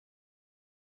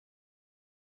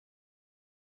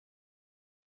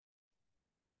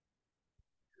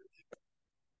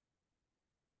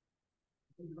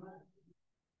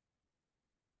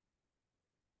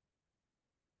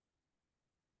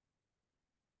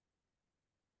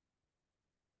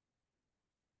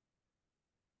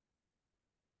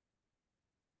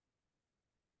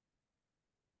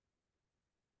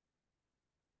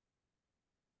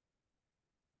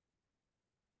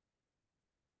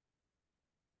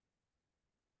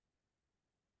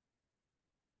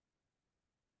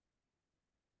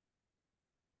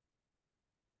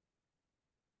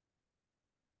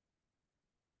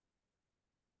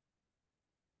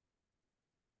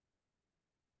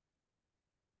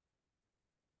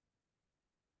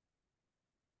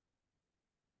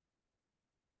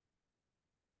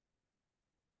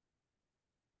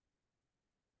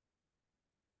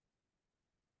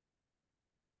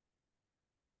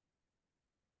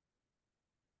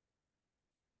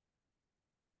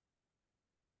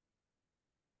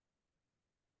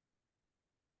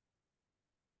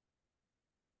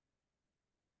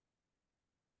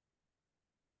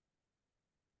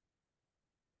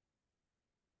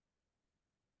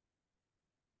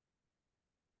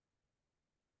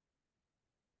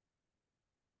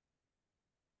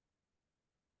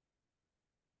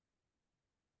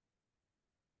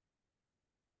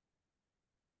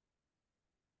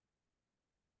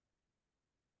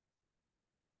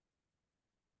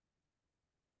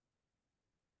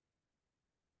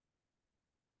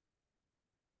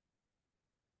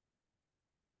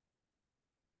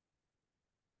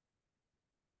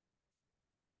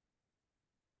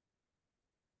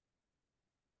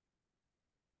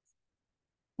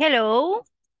Hello.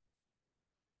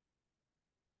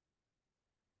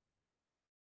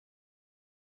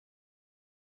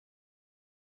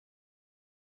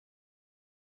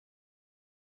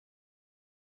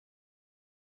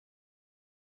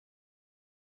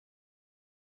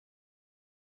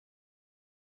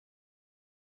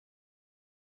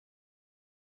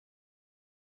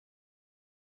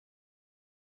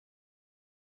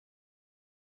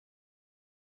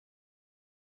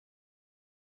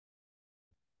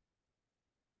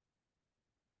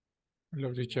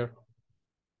 Hello, teacher.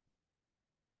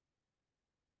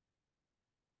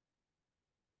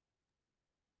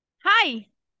 Hi.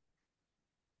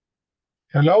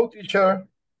 Hello, teacher.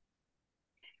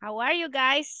 How are you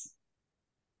guys?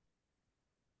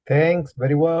 Thanks,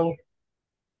 very well.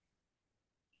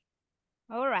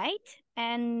 All right.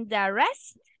 And the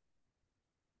rest?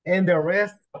 And the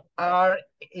rest are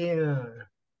in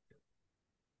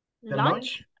the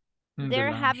lunch?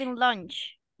 They're having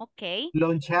lunch. Okay.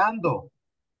 Lonchando.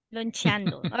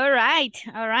 Lunchando. All right.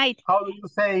 All right. How do you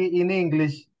say in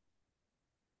English?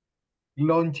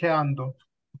 Lonchando.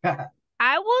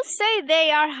 I will say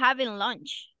they are having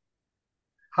lunch.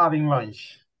 Having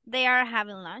lunch. They are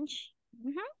having lunch.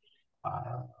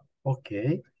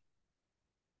 Okay.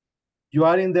 You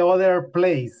are in the other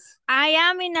place. I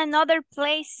am in another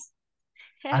place.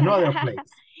 Another place.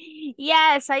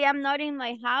 Yes, I am not in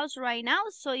my house right now,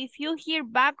 so if you hear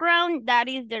background, that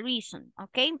is the reason,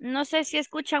 okay? No sé si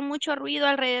escuchan mucho ruido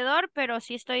alrededor, pero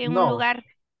si estoy en un lugar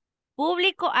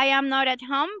público. I am not at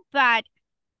home, but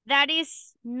that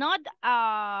is not,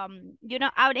 you know,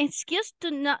 an excuse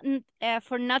to not,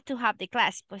 for not to have the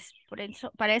class. Pues por eso,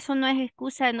 para eso no es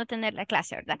excusa de no tener la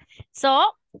clase, ¿verdad? So,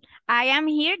 I am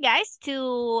here, guys,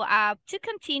 to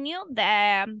continue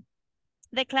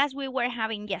the class we were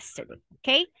having yesterday,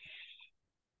 okay?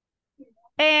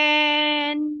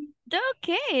 And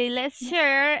okay, let's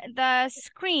share the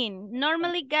screen.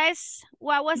 Normally, guys,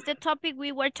 what was the topic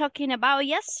we were talking about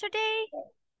yesterday?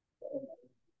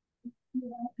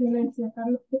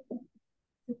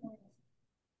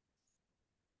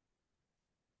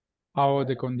 How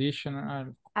the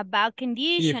conditional. About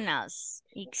conditionals,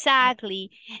 exactly.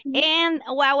 And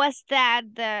what was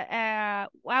that?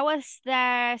 What was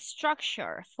the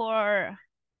structure for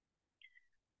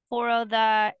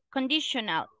the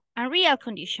conditional and real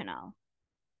conditional?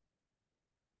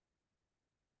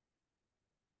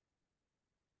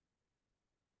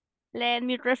 Let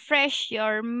me refresh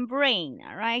your brain.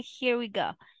 All right, here we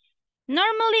go.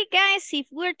 Normally, guys, if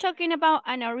we're talking about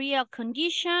an real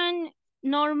condition,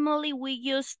 normally we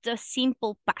use the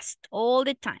simple past all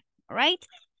the time, all right?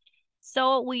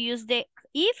 So we use the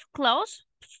if clause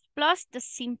plus the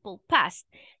simple past.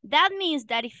 That means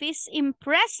that if it's in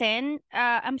present,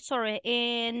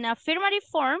 in affirmative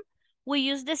form, we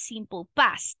use the simple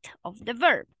past of the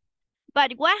verb.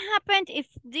 But what happened if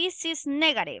this is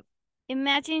negative?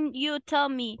 Imagine you tell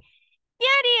me, ¿qué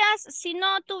harías si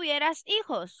no tuvieras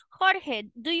hijos? Jorge,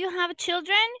 do you have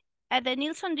children?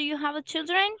 Nilsson, do you have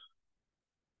children?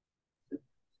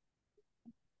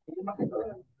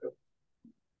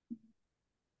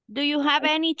 Do you have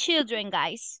any children,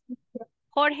 guys?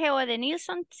 Jorge o de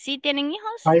Nilsson, ¿sí tienen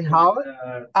hijos? I have,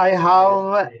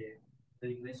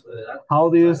 how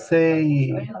do you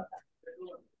say,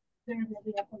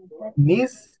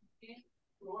 niece?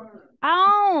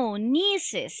 Oh,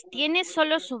 nieces. Tiene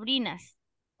solo sobrinas.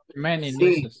 Many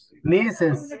Sí, nieces.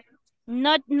 nieces,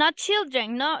 Not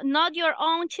children, not your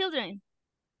own children.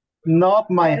 not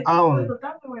my own,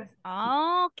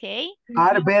 Oh, okay.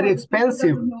 are very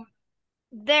expensive.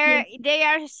 They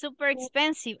are super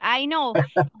expensive. I know.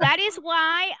 That is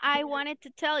why I wanted to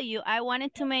tell you, I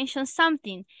wanted to mention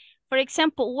something. For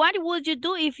example, what would you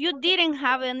do if you didn't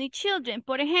have any children?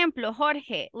 Por ejemplo,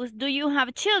 Jorge, do you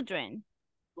have children?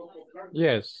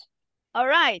 Yes. All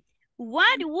right.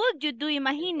 What would you do?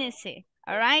 Imagínense.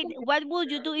 All right. What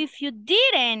would you do if you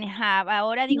didn't have?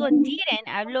 Ahora digo didn't,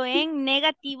 hablo en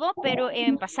negativo, pero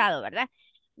en pasado, ¿verdad?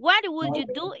 What would you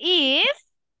do if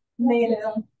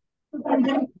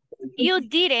you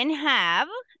didn't have?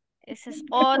 Esa es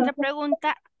otra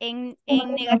pregunta en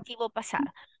negativo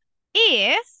pasado.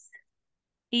 If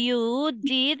you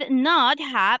did not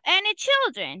have any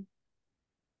children,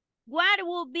 what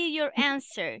would be your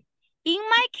answer? In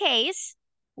my case,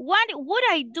 what would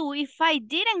I do if I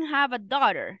didn't have a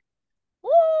daughter?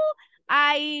 Ooh,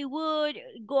 I would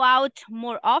go out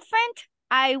more often.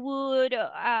 I would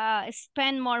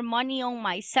spend more money on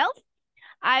myself.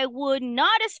 I would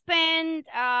not spend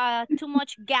too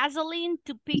much gasoline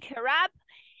to pick her up,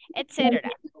 etc.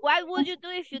 What would you do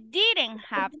if you didn't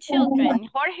have children,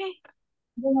 Jorge?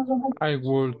 I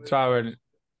will travel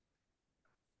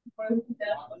to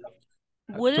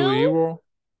Will Europe.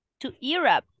 to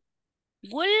Europe.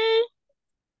 Will,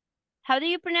 how do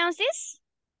you pronounce this?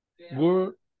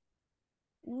 Would.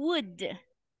 Would.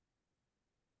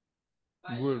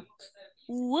 Would.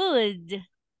 Would.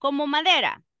 Como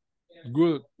madera.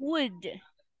 Would. Would.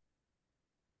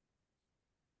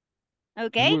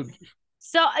 Okay. Would.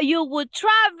 So you would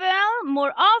travel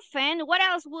more often. What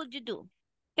else would you do?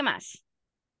 ¿Qué más?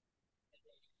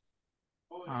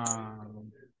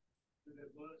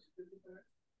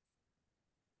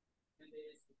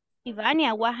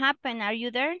 Ivania, what happened? Are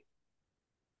you there?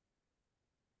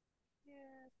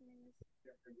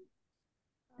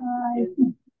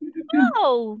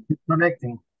 Oh,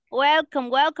 Connecting. welcome,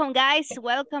 guys.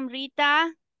 Welcome,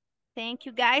 Rita. Thank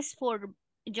you, guys, for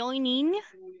joining.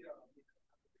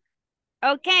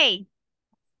 Okay.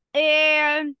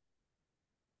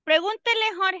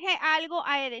 Pregúntele, Jorge, algo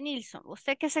a Edenilson.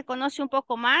 Usted que se conoce un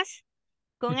poco más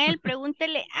con él,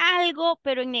 pregúntele algo,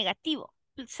 pero en negativo.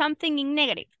 Something in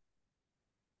negative.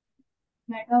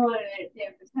 Me acabo de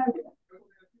empezar.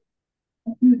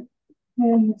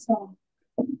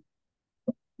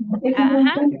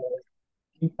 Ajá.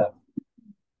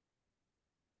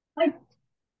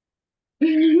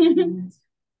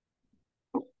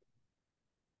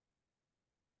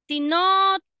 Si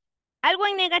no, algo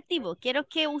en negativo. Quiero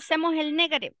que usemos el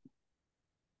negative.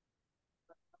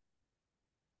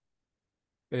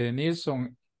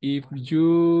 Nilsson, if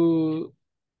you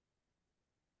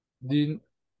did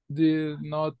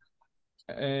not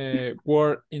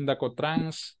work in the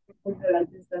Cotrans,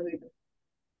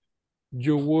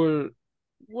 you would.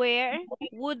 Where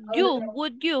would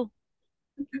you?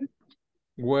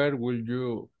 Where will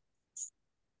you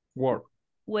work?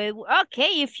 Well,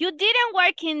 okay, if you didn't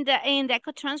work in the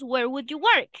Ecotrans, where would you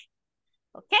work?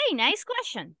 Okay, nice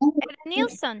question.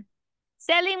 Nilsson,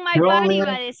 selling my body,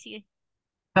 va a decir.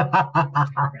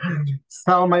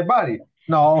 Sell my body.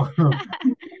 No.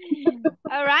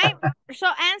 All right. So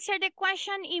answer the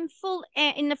question in full,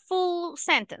 in the full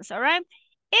sentence. All right.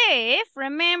 If,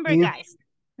 remember, guys,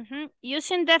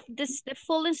 using the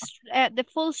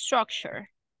full structure.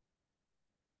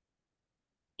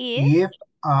 If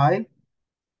I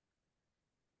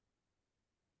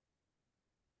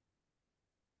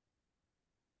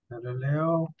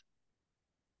Leo.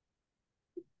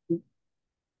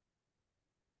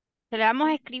 Se lo vamos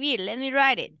a escribir. Let me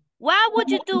write it. What would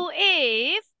you do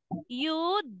if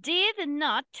you did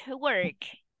not work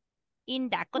in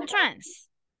Dacotrans?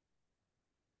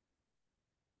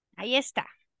 Ahí está.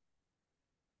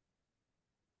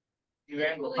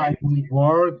 I will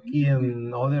work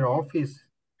in other office.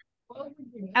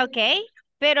 Ok,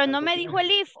 pero no me dijo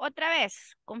el if otra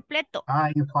vez, completo.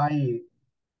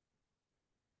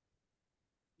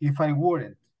 If I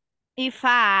wouldn't. If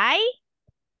I.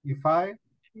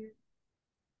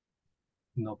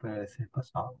 No, pero ese es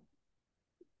pasado.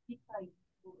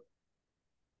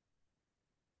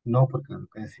 No, porque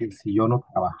es decir, si yo no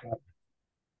trabajara.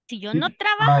 Si yo no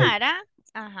trabajara,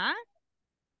 ajá.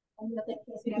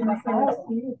 Si yo no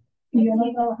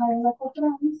trabajara en la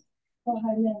Cotrans.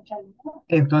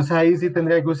 Entonces ahí sí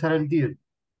tendría que usar el did.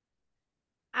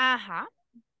 Ajá.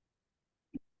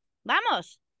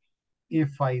 Vamos.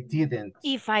 If I didn't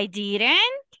If I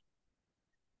didn't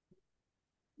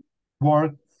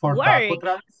work for work.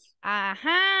 Dacotrans,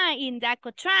 Ajá. In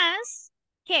Dacotrans,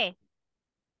 ¿qué?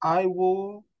 I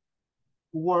will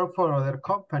work for other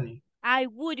company. I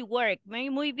would work.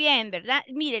 Muy bien, ¿verdad?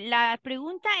 Mire, la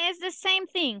pregunta es the same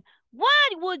thing.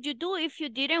 What would you do if you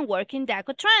didn't work in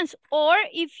Dacotrans? Or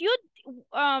if you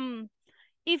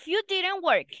didn't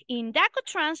work in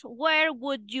Dacotrans, where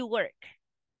would you work?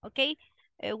 Okay,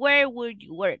 where would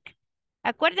you work?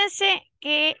 Acuérdense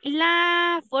que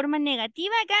la forma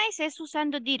negativa, guys, es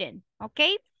usando didn't,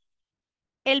 okay?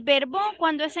 El verbo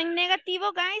cuando es en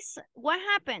negativo, guys, what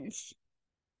happens?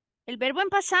 El verbo en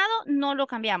pasado no lo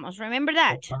cambiamos. Remember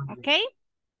that, okay?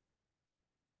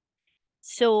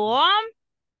 So,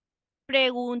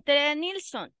 pregúntele a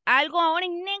Nilsson. Algo ahora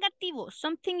en negativo.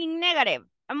 Something in negative.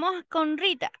 Vamos con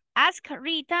Rita. Ask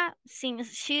Rita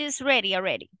since she's ready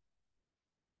already.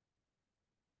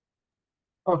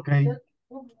 Okay.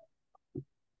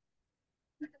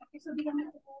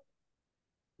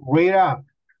 Rita,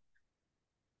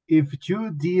 if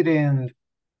you didn't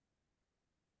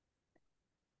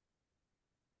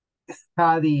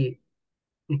study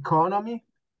economy,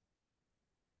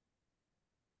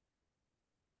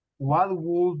 what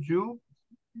would you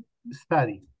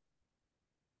study?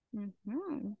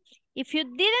 If you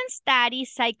didn't study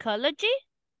psychology,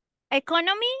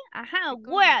 economy,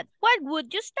 what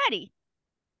would you study?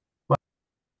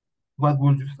 What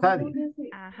would you study?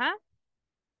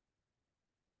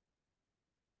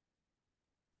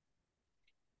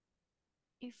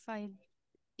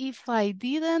 If I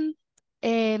didn't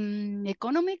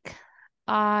economic,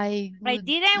 I would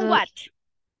didn't what?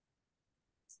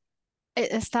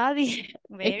 Study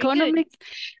Very economic.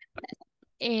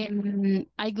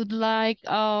 I would like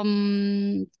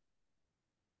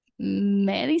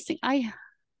medicine.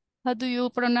 How do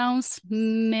you pronounce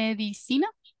medicina?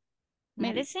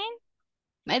 Medicine.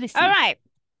 Medicine. All right.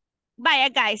 Vaya,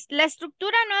 guys, la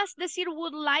estructura no es decir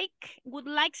would like. Would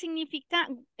like significa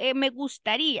me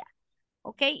gustaría.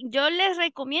 Ok, yo les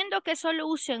recomiendo que solo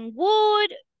usen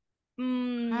would,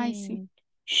 Sí.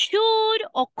 should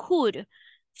o could.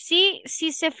 Sí,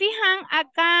 si se fijan,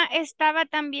 acá estaba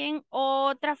también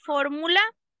otra fórmula.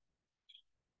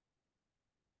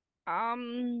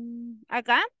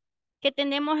 Acá, que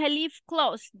tenemos el if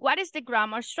clause. What is the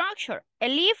grammar structure?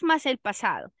 El if más el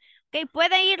pasado. Ok,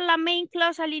 ¿puede ir la main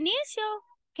clause al inicio?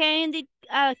 Can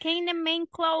the main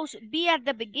clause be at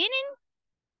the beginning?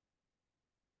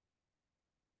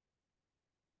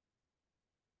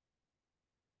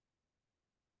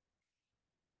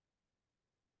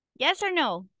 Yes or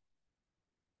no?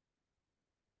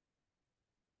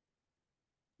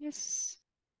 Yes.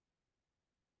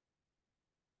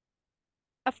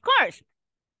 Of course.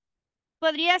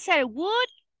 Podría ser would,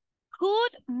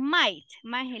 could, might,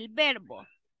 más el verbo.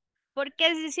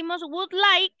 Porque si decimos would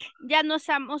like, ya no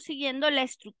estamos siguiendo la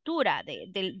estructura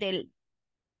de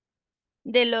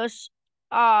los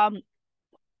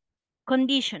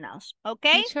conditionals,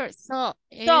 okay? Sure. So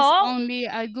it's only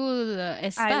a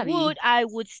good study. I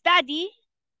would study.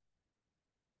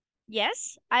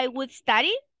 Yes, I would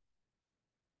study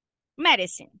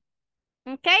medicine.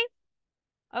 Okay?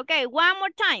 Okay, one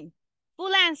more time.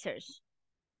 Full answers.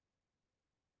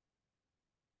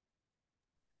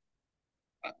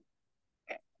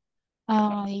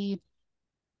 I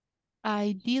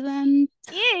didn't.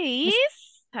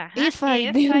 If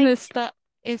I didn't study,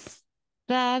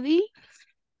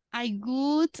 I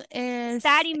would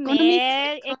study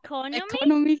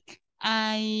economic.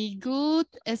 I would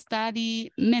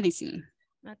study medicine.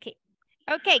 Okay.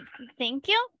 Okay, thank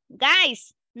you.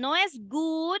 Guys, no es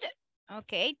good.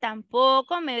 Okay,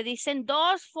 tampoco me dicen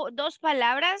dos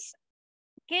palabras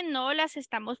que no las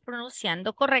estamos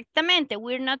pronunciando correctamente.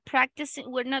 We're not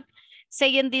practicing, we're not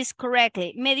saying this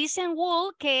correctly. Me dicen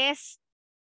wool, que es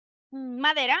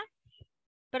madera.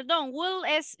 Perdón, wool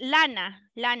es lana,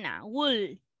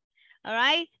 wool. All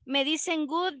right. Me dicen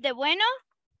good de bueno.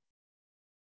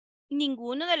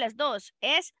 Ninguno de las dos.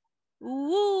 Es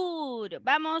wood.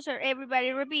 Vamos,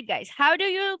 everybody repeat, guys. How do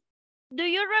you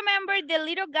remember the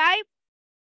little guy?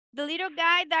 The little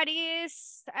guy that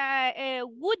is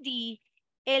Woody,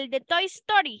 el de Toy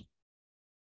Story.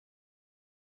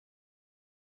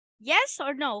 Yes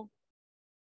or no?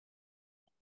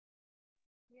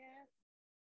 Yes.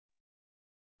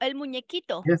 El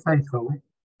muñequito. Yes, I saw.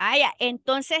 Ya.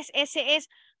 Entonces ese es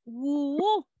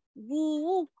woo.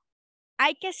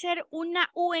 Hay que hacer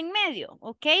una U en medio,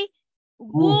 ¿ok?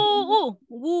 Woo.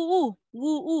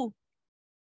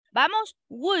 Vamos,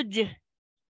 would.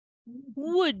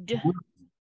 Would.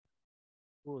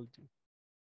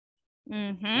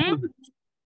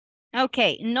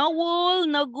 Okay, no wool,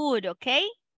 no good, okay?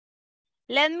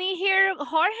 Let me hear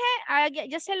Jorge.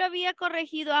 Ya se lo había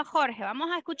corregido a Jorge.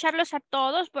 Vamos a escucharlos a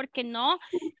todos porque no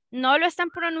lo están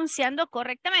pronunciando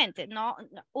correctamente. No,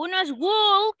 uno es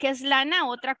wool, que es lana,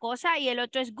 otra cosa, y el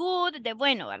otro es good, de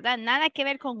bueno, ¿verdad? Nada que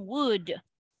ver con wood.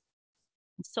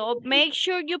 So make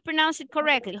sure you pronounce it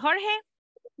correctly. Jorge.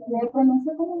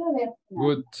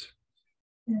 Good.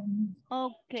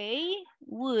 Okay,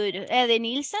 wood. De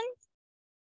Nilsson.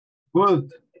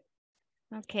 Good.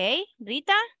 Okay,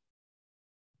 Rita.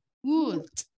 Would.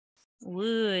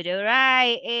 Wood, all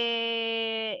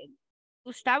right.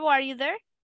 Gustavo, are you there?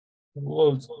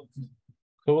 Good.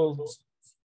 Good.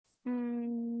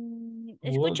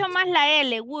 Escucho más la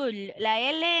L, would. La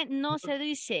L no se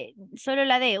dice, solo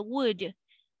la D, would.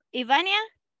 Ivania?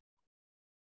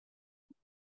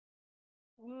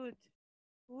 Would.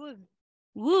 Would.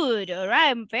 Would, all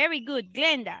right, very good.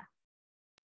 Glenda?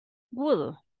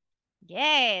 Would.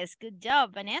 Yes, good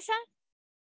job. Vanessa?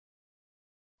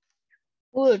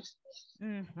 Would.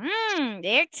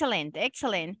 Excellent,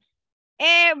 excellent.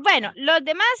 Bueno, los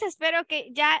demás espero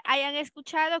que ya hayan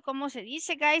escuchado cómo se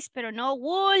dice, guys, pero no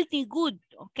would ni good,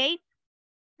 ¿ok?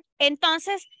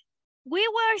 Entonces, we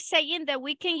were saying that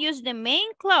we can use the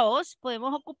main clause,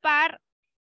 podemos ocupar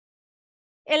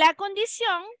la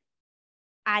condición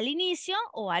al inicio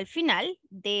o al final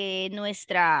de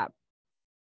nuestra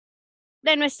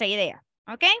idea,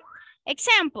 ¿ok?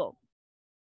 Example,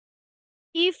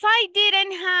 if I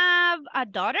didn't have a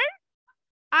daughter,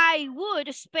 I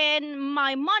would spend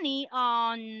my money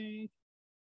on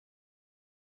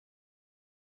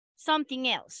something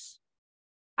else.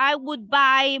 I would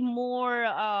buy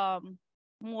more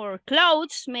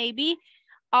clothes, maybe.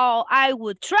 Or I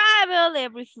would travel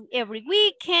every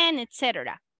weekend,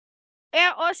 etc.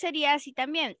 O sería así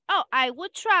también. Oh, I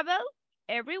would travel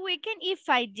every weekend if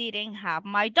I didn't have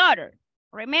my daughter.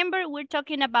 Remember, we're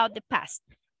talking about the past.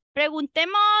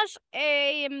 Preguntemos,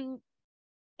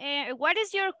 what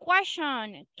is your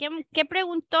question? ¿Qué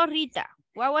preguntó Rita?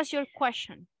 What was your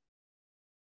question?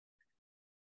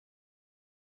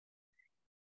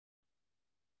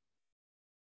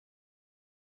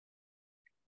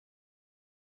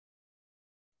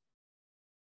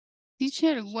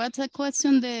 Teacher, what's a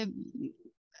question that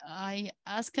I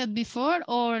asked before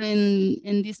or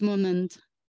in this moment?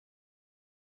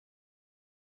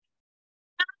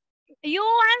 You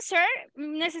answer,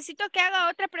 necesito que haga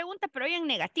otra pregunta, pero hoy en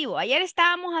negativo. Ayer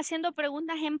estábamos haciendo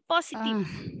preguntas en positivo.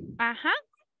 Ajá.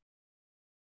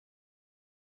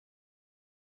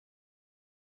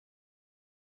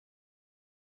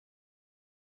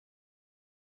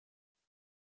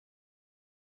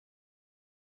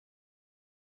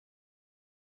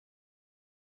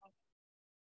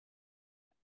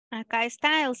 Acá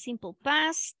está el simple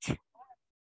past.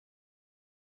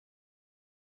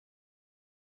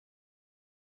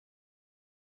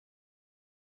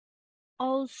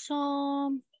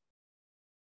 Also.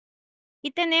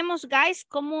 Y tenemos, guys,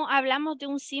 cómo hablamos de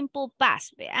un simple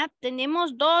past, ¿verdad?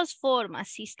 Tenemos dos formas.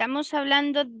 Si estamos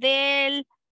hablando del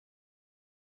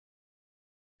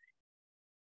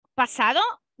pasado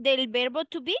del verbo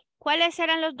to be, ¿cuáles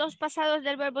eran los dos pasados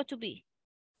del verbo to be?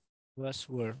 Was,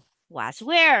 were. Was,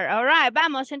 were. All right,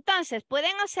 vamos. Entonces,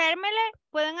 pueden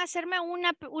hacerme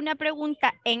una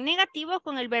pregunta en negativo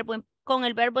con el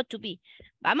verbo to be.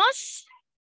 ¿Vamos?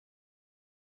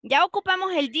 Ya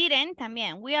ocupamos el didn't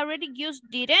también. We already used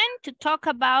didn't to talk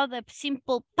about the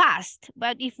simple past.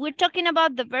 But if we're talking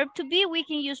about the verb to be, we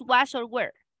can use was or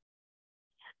were.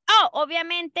 Oh,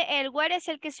 obviamente el were es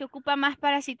el que se ocupa más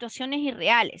para situaciones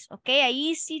irreales, ¿ok?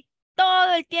 Ahí sí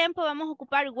todo el tiempo vamos a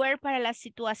ocupar were para las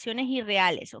situaciones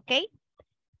irreales, ¿ok?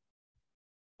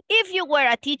 If you were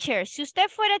a teacher, si usted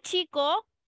fuera chico,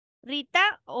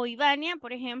 Rita o Ivania,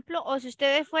 por ejemplo, o si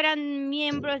ustedes fueran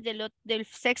miembros del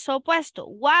sexo opuesto,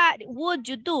 what would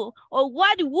you do? O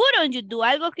what wouldn't you do?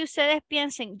 Algo que ustedes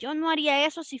piensen, yo no haría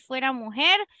eso si fuera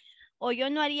mujer, o yo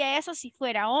no haría eso si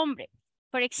fuera hombre.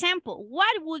 Por ejemplo,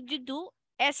 what would you do?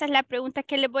 Esa es la pregunta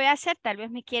que les voy a hacer. Tal vez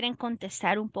me quieren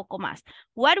contestar un poco más.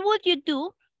 What would you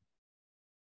do?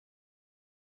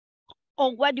 O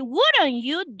what wouldn't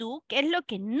you do? ¿Qué es lo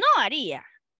que no haría?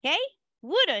 ¿Ok?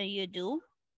 Wouldn't you do?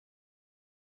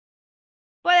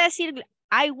 Puede decir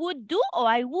I would do o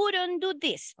I wouldn't do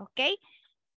this, ¿ok?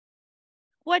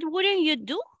 What wouldn't you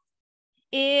do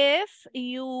if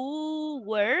you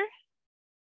were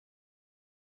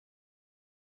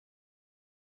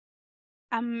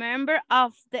a member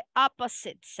of the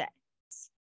opposite sex?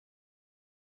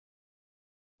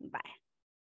 Bye.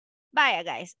 Vaya,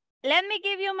 guys. Let me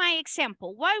give you my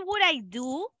example. What would I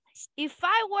do if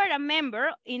I were a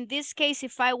member, in this case,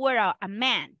 if I were a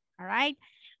man, all right?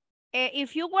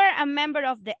 If you were a member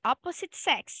of the opposite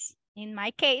sex, in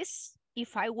my case,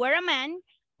 if I were a man,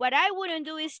 what I wouldn't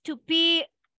do is to pee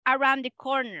around the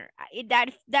corner.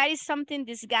 That is something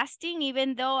disgusting,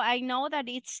 even though I know that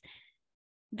it's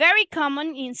very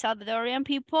common in Salvadorian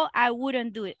people. I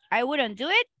wouldn't do it. I wouldn't do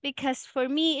it because for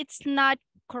me, it's not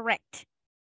correct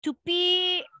to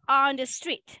pee on the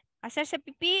street. Hacerse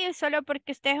pipí solo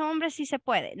porque usted es hombre sí se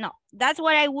puede. No, that's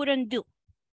what I wouldn't do.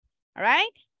 All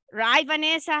right? Right,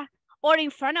 Vanessa? Or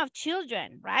in front of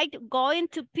children, right? Going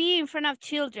to pee in front of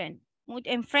children.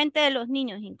 En frente de los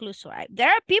niños incluso, right? There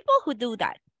are people who do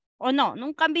that. O no,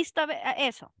 nunca han visto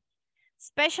eso.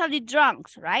 Especially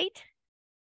drunks, right?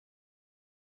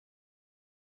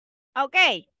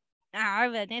 Okay. Ah,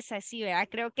 Vanessa, sí, ¿verdad?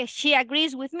 Creo que she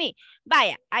agrees with me.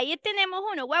 Vaya, ahí tenemos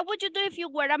uno. What would you do if you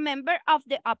were a member of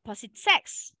the opposite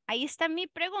sex? Ahí está mi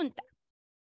pregunta.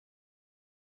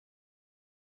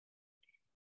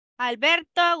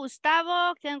 Alberto,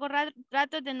 Gustavo, tengo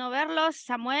rato de no verlos.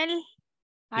 Samuel,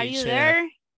 are you there?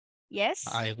 Yes?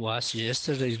 I was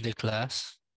yesterday in the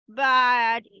class.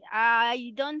 But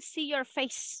I don't see your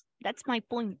face. That's my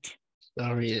point.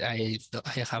 Sorry, I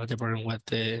have the problem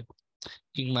with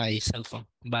in my cell phone,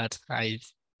 but I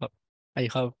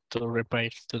hope to repair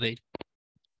today.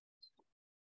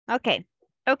 Okay.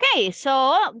 Okay,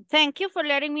 so thank you for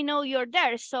letting me know you're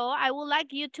there. So I would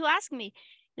like you to ask me.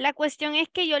 La cuestión es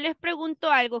que yo les pregunto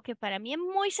algo que para mí es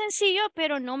muy sencillo,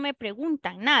 pero no me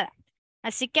preguntan nada.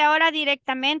 Así que ahora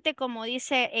directamente, como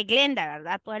dice Glenda,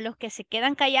 ¿verdad? Pues a los que se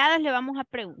quedan callados le vamos a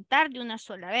preguntar de una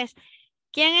sola vez.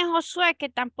 ¿Quién es Josué que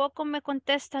tampoco me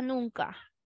contesta nunca?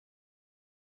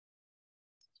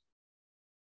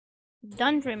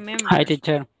 Don't remember. Hi,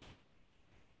 teacher.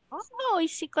 Oh, y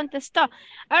sí contestó.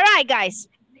 All right, guys.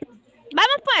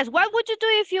 Vamos pues. What would you do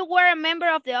if you were a member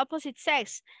of the opposite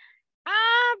sex?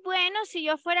 Ah, bueno, si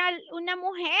yo fuera una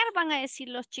mujer, van a decir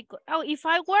los chicos. Oh, if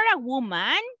I were a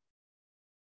woman.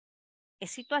 Es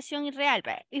situación irreal.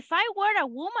 But if I were a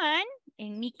woman,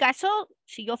 en mi caso,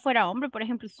 si yo fuera hombre, por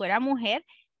ejemplo, y fuera mujer,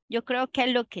 yo creo que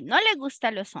es lo que no le gusta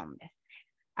a los hombres.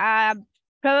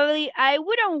 Probably I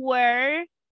wouldn't wear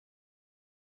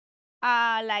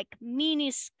like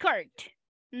mini skirt.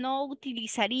 No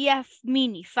utilizaría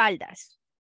mini faldas.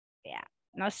 Yeah,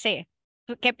 no sé.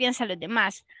 ¿Qué piensan los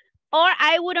demás? Or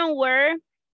I wouldn't wear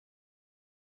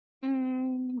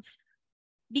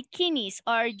bikinis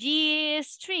or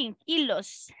G-string,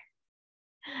 hilos.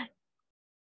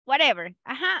 Whatever.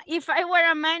 Ajá. If I were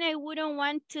a man, I wouldn't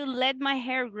want to let my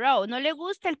hair grow. No le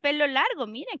gusta el pelo largo.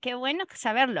 Mire, qué bueno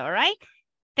saberlo, right?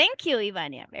 Thank you,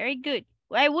 Ivania. Very good.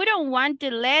 I wouldn't want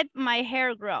to let my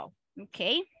hair grow.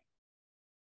 Okay.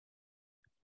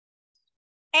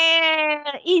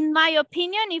 In my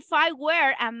opinion, if I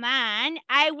were a man,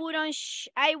 I wouldn't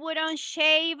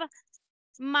shave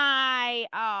my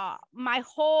my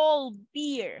whole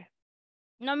beard.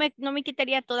 No me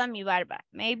quitaría toda mi barba.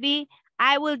 Maybe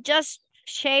I will just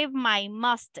shave my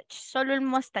mustache, solo el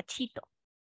mostachito.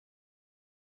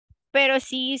 Pero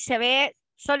si se ve,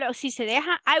 solo si se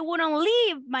deja, I wouldn't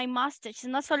leave my mustache.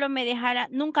 No solo me dejara,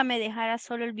 nunca me dejara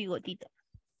solo el bigotito.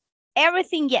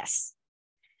 Everything, yes.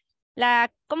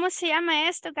 ¿Cómo se llama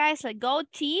esto, guys? El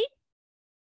goatee.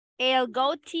 El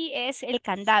goatee es el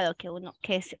candado que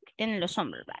tienen los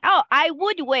hombres. Oh, I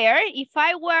would wear, if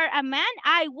I were a man,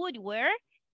 I would wear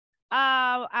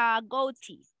a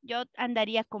goatee. Yo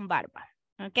andaría con barba.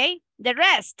 Okay. The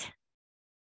rest.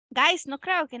 Guys, no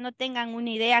creo que no tengan una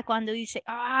idea cuando dice,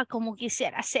 como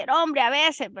quisiera ser hombre a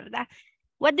veces, ¿verdad?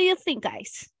 What do you think,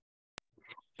 guys?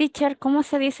 Teacher, ¿cómo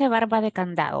se dice barba de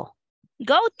candado?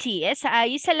 Goatee,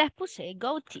 ahí se las puse,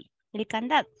 goatee, el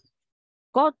candado.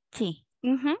 Goatee.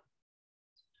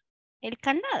 El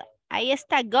candado. Ahí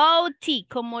está, goatee,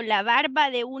 como la barba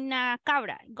de una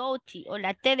cabra, goatee, o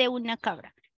la T de una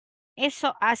cabra.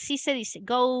 Eso así se dice,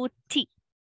 goatee.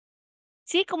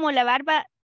 Sí, como la barba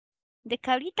de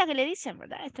cabrita que le dicen,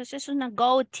 ¿verdad? Entonces es una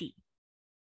goatee.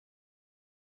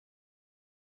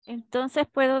 Entonces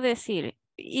puedo decir,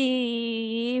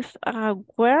 if I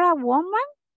were a woman,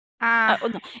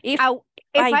 no, if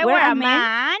I were a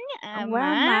man,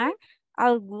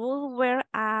 I would wear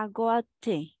a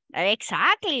goatee.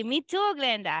 Exactly, me too,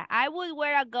 Glenda. I would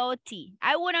wear a goatee.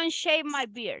 I wouldn't shave my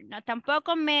beard. No,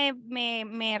 tampoco me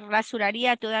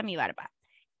rasuraría toda mi barba.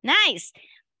 Nice.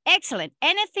 Excellent.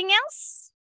 Anything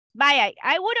else? Vaya,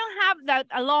 I wouldn't have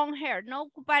a long hair. No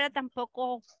ocupara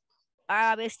tampoco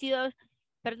vestidos,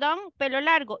 perdón, pelo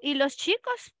largo. ¿Y los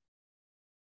chicos?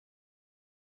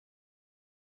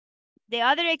 the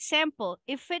other example,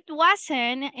 if it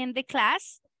wasn't in the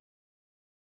class,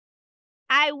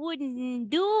 I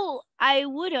wouldn't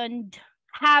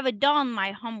have done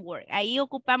my homework. Ahí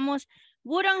ocupamos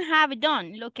wouldn't have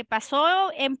done. Lo que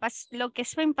pasó lo que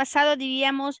fue en pasado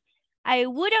diríamos I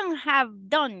wouldn't have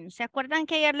done. ¿Se acuerdan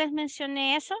que ayer les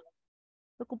mencioné eso?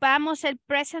 Ocupábamos el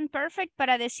present perfect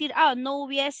para decir, no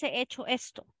hubiese hecho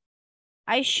esto.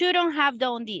 I shouldn't have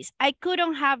done this. I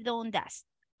couldn't have done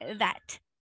that.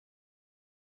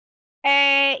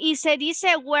 Y se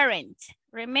dice weren't.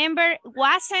 Remember,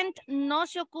 wasn't no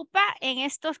se ocupa en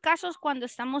estos casos cuando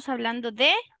estamos hablando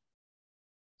de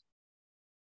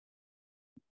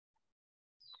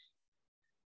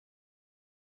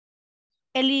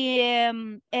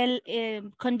el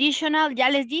conditional, ya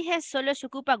les dije, solo se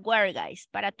ocupa were, guys,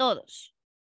 para todos.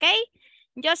 ¿Ok?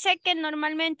 Yo sé que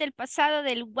normalmente el pasado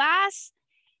del was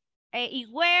y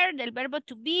were, del verbo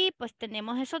to be, pues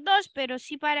tenemos esos dos, pero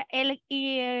sí para el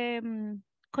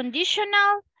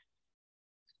conditional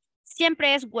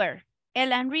siempre es were.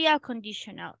 El unreal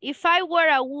conditional. If I were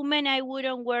a woman, I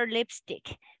wouldn't wear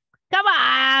lipstick. Come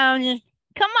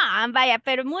on, vaya,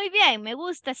 pero muy bien, me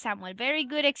gusta, Samuel. Very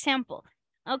good example.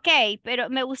 Ok, pero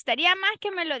me gustaría más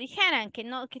que me lo dijeran, que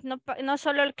no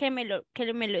solo que me lo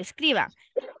escriban.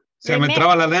 Se me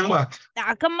traba la lengua.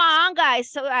 Come on, guys.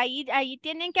 So, ahí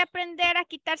tienen que aprender a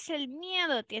quitarse el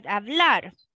miedo a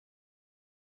hablar.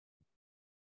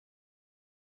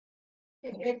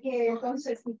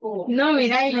 No,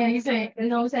 mira, ella dice,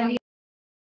 no salí.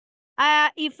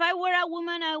 If I were a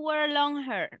woman, I wear long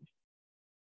hair.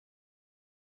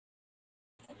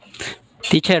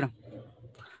 Teacher.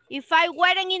 If I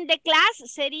weren't in the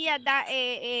class, sería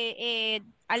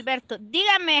Alberto.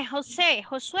 Dígame,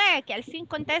 Josué, que al fin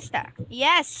contesta.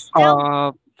 Yes.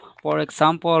 For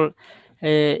example,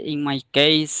 in my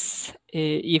case,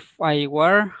 if I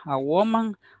were a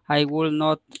woman, I would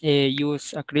not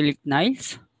use acrylic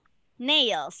nails.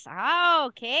 Nails.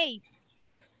 Okay.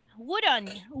 Wouldn't.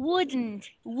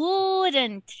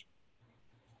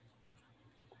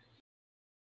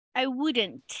 I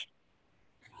wouldn't.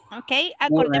 Ok,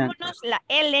 acordémonos, la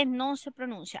L no se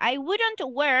pronuncia. I wouldn't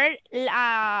wear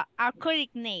acrylic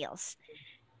nails.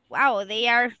 Wow, they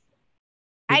are...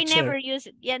 I never use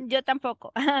it. Yo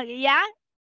tampoco. ¿Ya?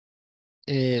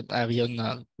 Había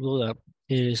una duda.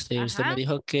 Usted me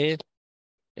dijo que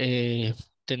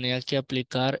tenía que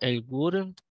aplicar el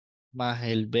wouldn't más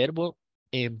el verbo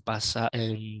en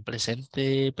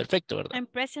presente perfecto, ¿verdad? En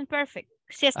present perfect.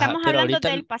 Si estamos hablando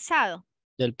del pasado.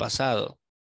 Del pasado.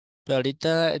 Pero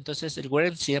ahorita, entonces, ¿el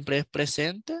weren't siempre es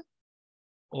presente?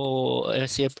 ¿O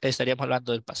siempre estaríamos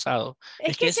hablando del pasado?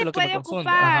 Es que eso es lo que me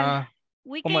confunde.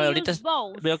 Como ahorita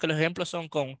veo que los ejemplos son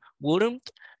con wouldn't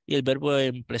y el verbo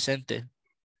en presente.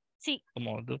 Sí,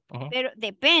 pero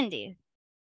depende.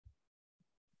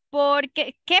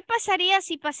 Porque, ¿qué pasaría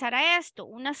si pasara esto?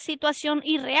 Una situación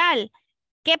irreal.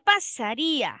 ¿Qué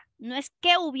pasaría? No es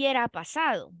qué hubiera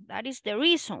pasado. That is the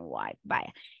reason why.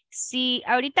 Vaya. Si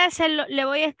ahorita le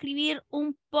voy a escribir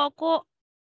un poco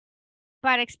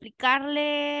para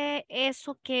explicarle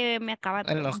eso que me acaba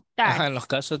de preguntar. En los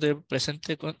casos de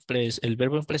presente, el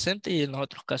verbo en presente y en los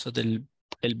otros casos del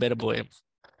verbo en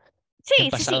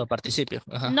pasado participio.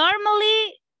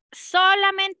 Normally,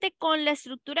 solamente con la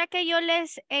estructura que yo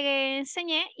les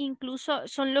enseñé, incluso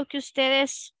son lo que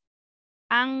ustedes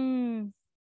han...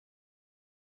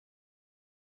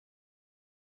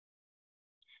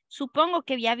 Supongo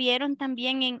que ya vieron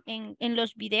también en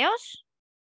los videos.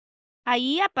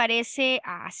 Ahí aparece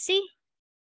así.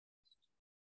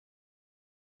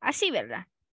 Así, ¿verdad?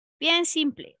 Bien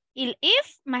simple. El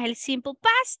if más el simple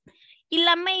past y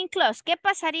la main clause. ¿Qué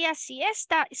pasaría si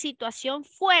esta situación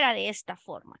fuera de esta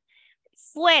forma?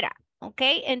 Fuera, ¿ok?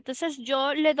 Entonces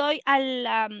yo le doy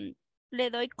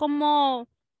como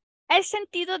el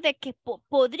sentido de que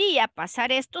podría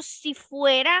pasar esto si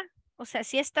fuera, o sea,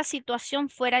 si esta situación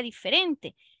fuera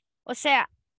diferente. O sea,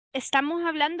 estamos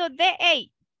hablando de,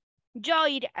 hey, yo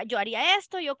haría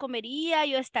esto, yo comería,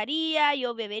 yo estaría,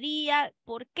 yo bebería.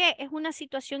 ¿Por qué? Es una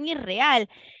situación irreal.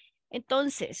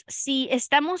 Entonces, si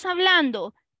estamos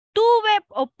hablando, tuve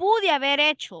o pude haber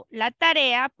hecho la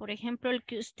tarea, por ejemplo, el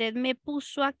que usted me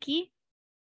puso aquí.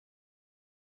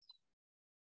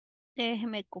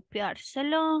 Déjeme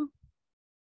copiárselo.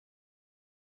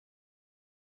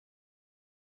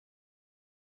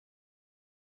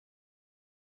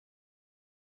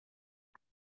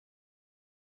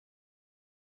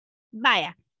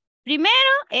 Vaya, primero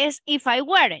es if I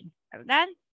weren't, ¿verdad?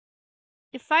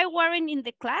 If I weren't in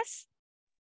the class.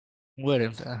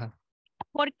 Weren't,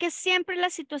 Porque siempre la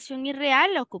situación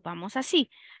irreal la ocupamos así.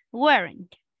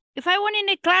 Weren't. If I were in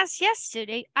the class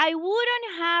yesterday, I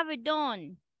wouldn't have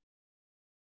done.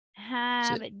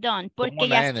 Have done. Porque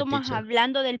ya estamos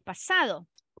hablando del pasado.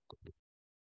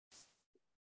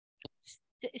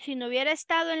 Si no hubiera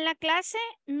estado en la clase,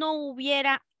 no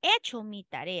hubiera hecho mi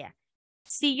tarea.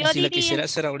 Si yo la quisiera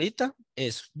hacer ahorita,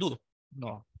 es do.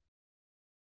 No.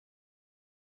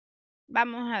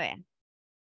 Vamos a ver.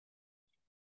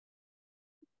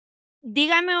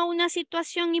 Dígame una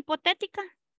situación hipotética.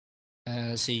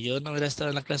 Si yo no hubiera estado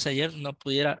en la clase ayer, no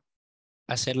pudiera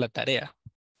hacer la tarea.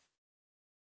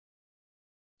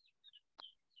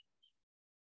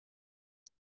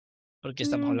 Porque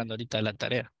estamos hablando ahorita de la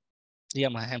tarea.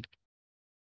 Digamos ejemplo.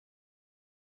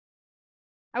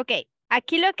 Ok,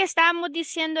 aquí lo que estábamos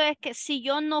diciendo es que si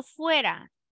yo no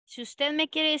fuera, si usted me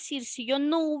quiere decir, si yo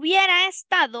no hubiera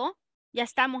estado, ya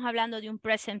estamos hablando de un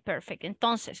present perfect.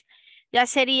 Entonces, ya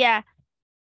sería...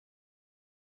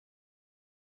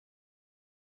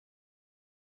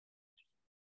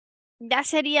 Ya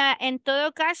sería, en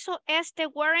todo caso, este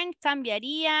weren't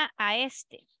cambiaría a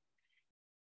este.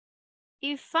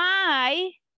 If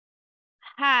I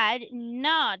had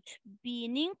not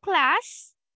been in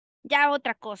class, ya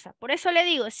otra cosa. Por eso le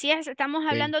digo, si estamos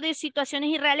hablando de situaciones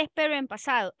irreales, pero en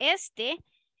pasado. Este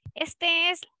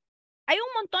es, hay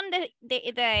un montón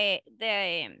de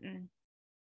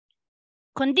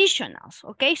conditionals,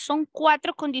 ¿ok? Son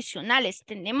 4 condicionales.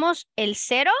 Tenemos el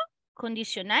 0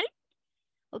 condicional,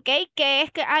 ¿ok? Que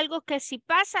es que algo que si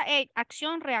pasa,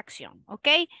 acción, reacción, ¿ok?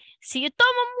 Si yo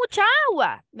tomo mucha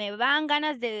agua, me dan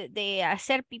ganas de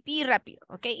hacer pipí rápido,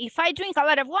 ¿ok? If I drink a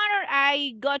lot of water,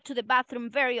 I go to the bathroom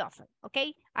very often, ¿ok?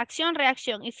 Acción,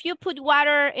 reacción. If you put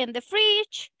water in the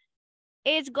fridge,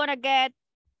 it's gonna get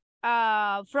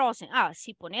frozen.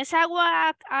 Si pones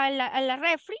agua a la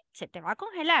refri, se te va a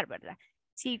congelar, ¿verdad?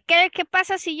 ¿Qué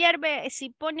pasa si hierve,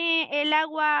 si pone el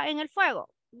agua en el fuego?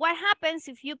 What happens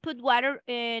if you put water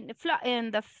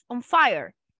on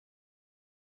fire?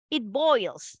 It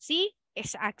boils, ¿sí?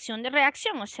 Es acción de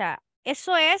reacción, o sea,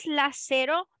 eso es la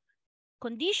 0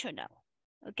 conditional,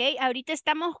 ¿ok? Ahorita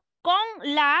estamos con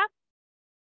la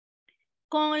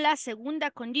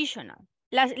segunda conditional.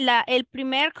 El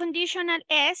primer conditional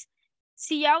es,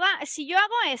 si yo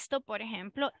hago esto, por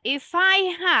ejemplo, if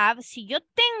I have, si yo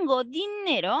tengo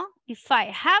dinero, if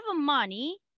I have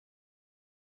money,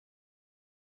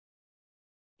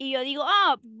 y yo digo,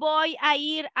 voy a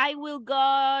ir, I will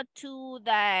go to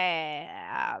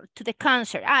the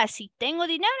concert. Si tengo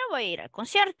dinero, voy a ir al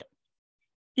concierto.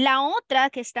 La otra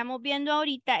que estamos viendo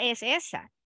ahorita es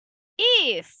esa.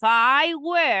 If I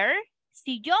were,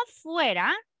 si yo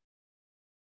fuera,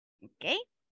 ¿ok?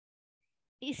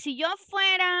 Y si yo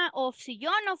fuera o si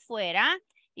yo no fuera,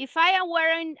 if I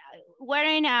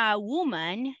weren't a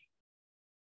woman,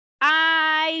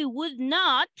 I would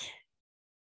not.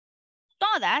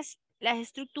 Todas las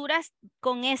estructuras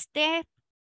con este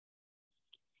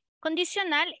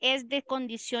condicional es de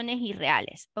condiciones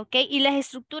irreales, ¿ok? Y las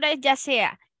estructuras ya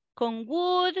sea con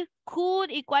would,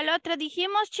 could, ¿y cuál otra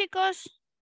dijimos, chicos?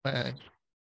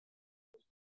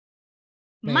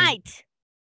 Might.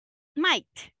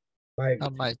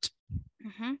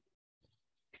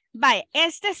 Vaya,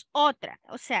 esta es otra,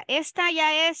 o sea, esta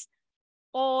ya es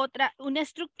otra, una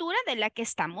estructura de la que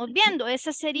estamos viendo.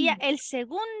 Ese sería el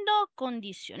segundo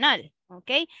condicional,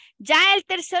 ¿ok? Ya el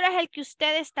tercero es el que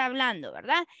usted está hablando,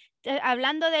 ¿verdad?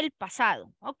 Hablando del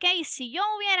pasado, ¿ok? Si yo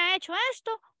hubiera hecho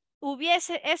esto,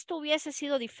 esto hubiese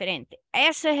sido diferente.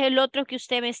 Ese es el otro que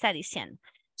usted me está diciendo.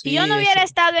 Si yo no hubiera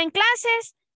estado en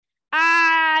clases,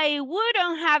 I would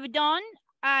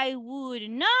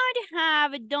not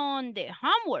have done the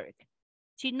homework.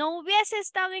 Si no hubiese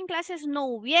estado en clases, no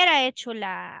hubiera hecho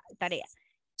la tarea.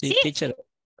 Sí, teacher,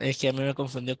 es que a mí me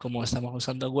confundió como estamos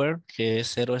usando were, que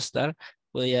es 0 estar.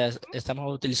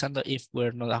 Estamos utilizando if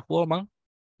were not a woman.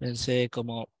 Pensé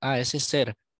como, ese es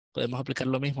ser. ¿Podemos aplicar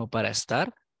lo mismo para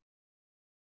estar?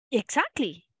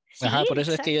 Exactly. Sí, por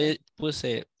eso es que yo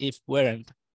puse if weren't.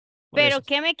 Pero,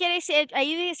 ¿qué me quiere decir?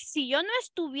 Ahí dice, si yo no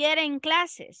estuviera en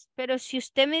clases, pero si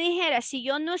usted me dijera, si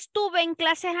yo no estuve en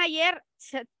clases ayer,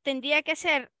 tendría que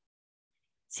ser,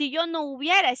 si yo no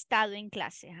hubiera estado en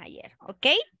clases ayer, ¿ok?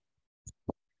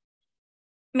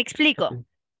 ¿Me explico?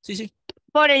 Sí.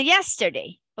 Por el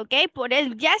yesterday, ¿ok? Por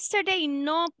el yesterday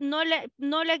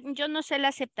yo no se la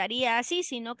aceptaría así,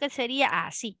 sino que sería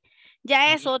así.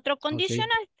 Ya es otro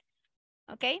condicional,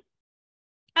 ¿ok?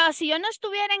 Si yo no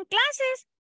estuviera en clases,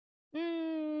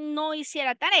 no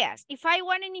hiciera tareas. If I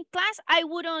weren't in class, I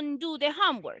wouldn't do the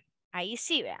homework. Ahí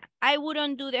sí, vea. I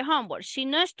wouldn't do the homework. Si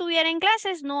no estuviera en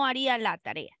clases, no haría la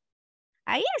tarea.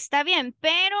 Ahí está bien,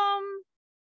 pero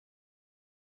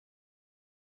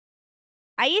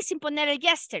Ahí sin poner el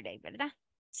yesterday, ¿verdad?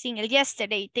 Sin el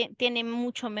yesterday tiene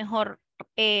mucho mejor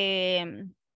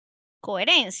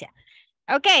coherencia.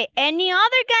 Okay, any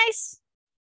other guys?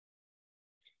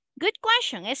 Good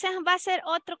question. Ese va a ser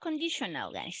otro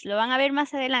conditional, guys. Lo van a ver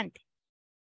más adelante.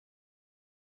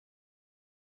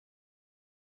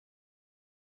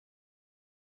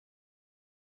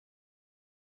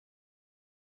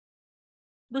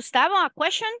 Gustavo, a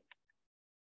question?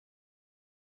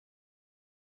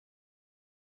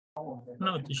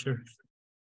 No, teacher.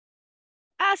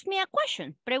 Ask me a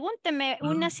question. Pregúnteme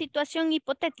una situación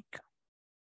hipotética.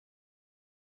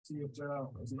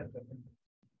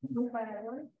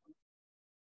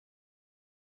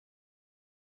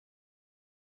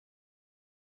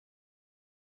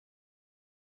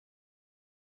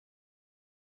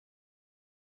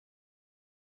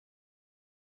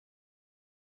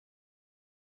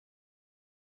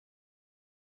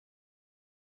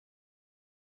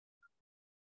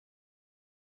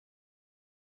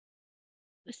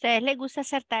 Ustedes les gusta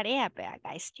hacer tarea,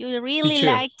 guys. You really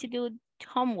Teacher. like to do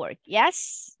homework,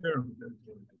 yes? Sure.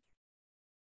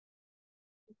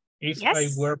 If Yes. I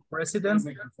were president,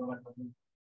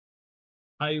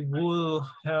 I would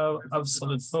have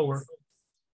absolute power.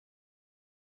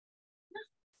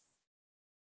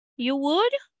 You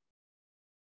would?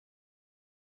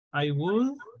 I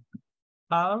would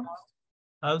have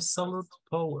absolute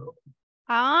power.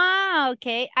 Ah,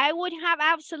 okay. I would have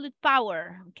absolute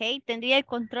power. Okay. Tendría el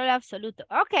control absoluto.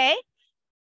 Okay.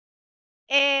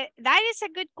 That is a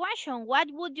good question. What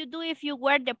would you do if you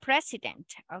were the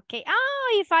president? Okay.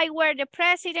 Oh, if I were the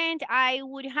president, I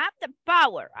would have the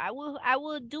power. I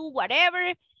will do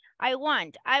whatever I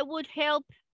want. I would help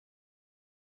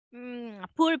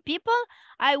poor people.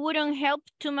 I wouldn't help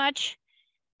too much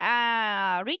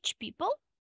rich people.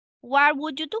 What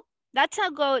would you do? That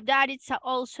is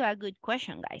also a good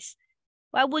question, guys.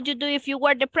 What would you do if you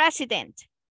were the president?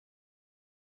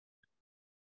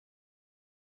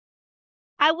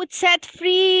 I would set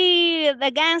free the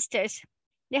gangsters.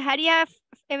 Dejaría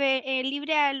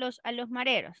libre a los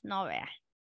mareros. No, vea.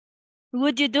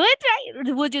 Would you do it,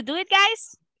 right? Would you do it,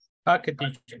 guys? Hacker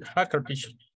teacher. Hacker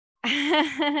teacher.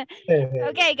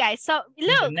 Okay, guys. So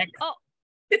look. Oh.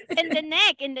 In the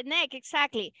neck,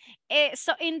 exactly.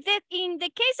 So in the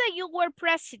case that you were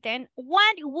president,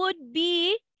 what would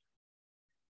be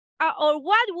or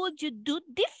what would you do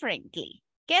differently?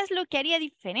 ¿Qué es lo que haría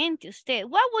diferente usted?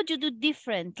 What would you do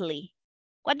differently?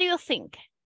 What do you think?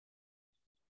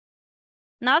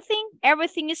 Nothing?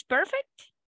 Everything is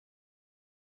perfect?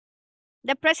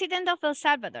 The president of El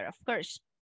Salvador, of course.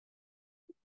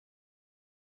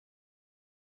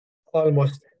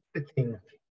 Almost everything.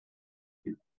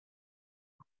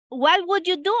 What would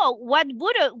you do? What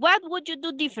would you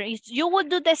do different? You would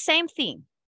do the same thing.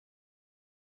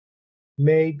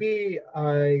 Maybe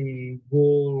I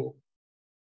will,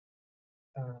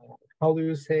 how do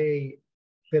you say,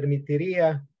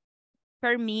 permitiría.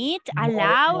 Permit, More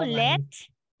allow, airlines. let.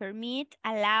 Permit,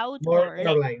 allowed, More or let.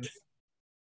 airlines.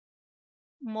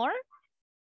 More?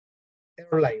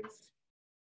 Airlines.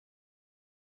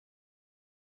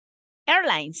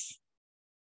 Airlines.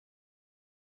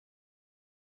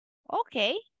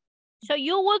 Okay. So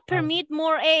you would permit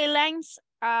more airlines,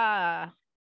 more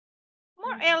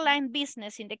airline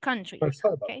business in the country.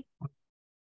 Okay.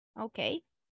 Okay.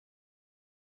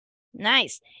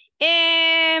 Nice.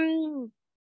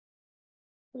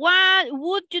 What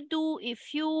would you do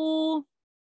if you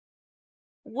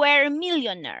were a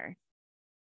millionaire?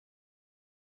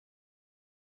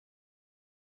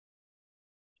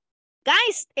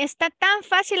 Guys, está tan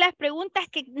fácil las preguntas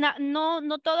que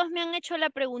no todos me han hecho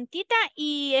la preguntita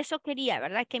y eso quería,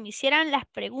 ¿verdad? Que me hicieran las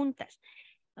preguntas,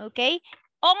 ¿ok?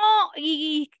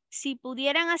 Y si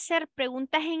pudieran hacer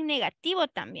preguntas en negativo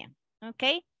también,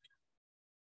 ¿ok?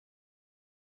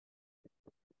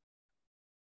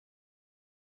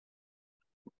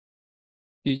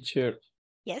 Teacher.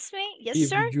 Yes,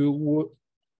 sir.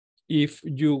 If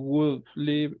you would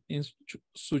live in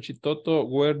Suchitoto,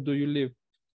 where do you live?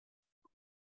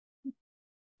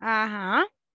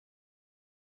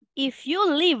 If you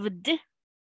lived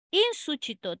in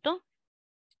Suchitoto,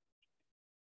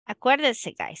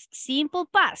 acuérdense, guys, simple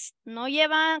past. No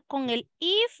lleva con el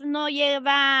if, no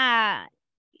lleva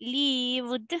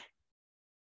lived.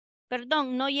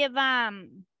 Perdón, no lleva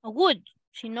would,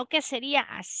 sino que sería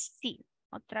así.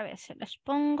 Otra vez se los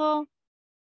pongo.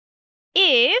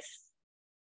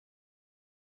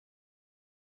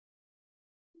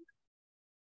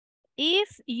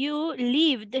 If you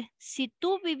lived, si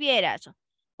tú vivieras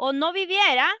o no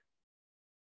viviera,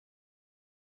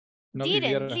 No didn't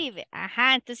viviera. live.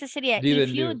 Ajá, entonces sería Didn't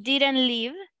if you live. didn't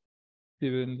live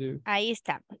Didn't live. Ahí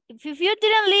está. If you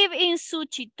didn't live in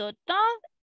Suchitoto.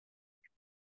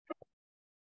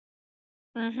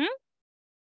 Ujú.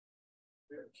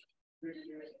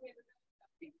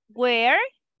 Where?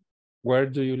 Where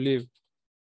do you live?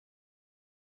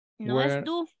 No Where? es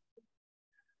do.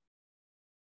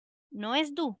 No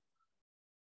es do.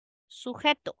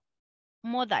 Sujeto.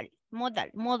 Modal.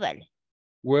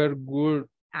 Where would you live?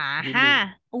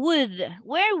 Ajá. Would.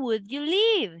 Where would you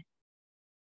live?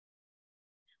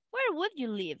 Where would you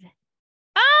live?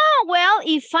 Oh, well,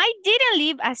 if I didn't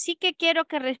live, así que quiero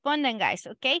que respondan, guys,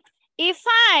 okay? If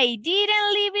I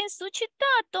didn't live in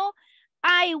Suchitoto,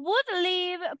 I would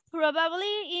live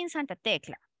probably in Santa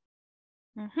Tecla.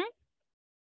 Mhm.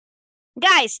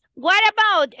 Guys, what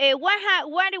about,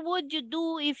 what would you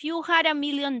do if you had $1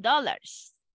 million?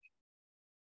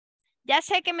 Ya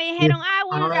sé que me dijeron, I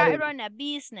will run a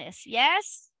business,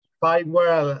 yes? If I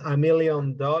were $1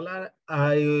 million,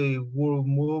 I would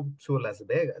move to Las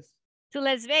Vegas. To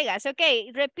Las Vegas,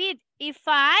 okay, repeat. If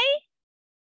I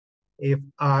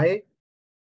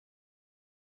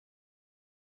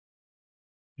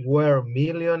were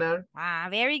millionaire,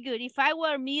 very good. If I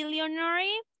were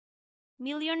millionaire,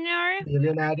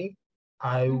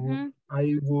 I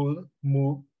would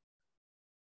move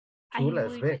to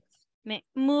Las Vegas.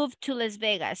 Move to Las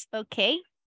Vegas, okay.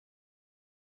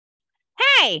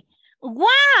 Hey,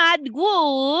 what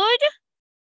would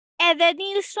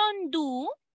Edenilson do?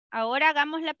 Ahora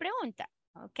hagamos la pregunta,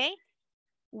 okay.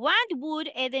 What would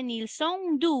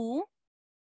Edenilson do?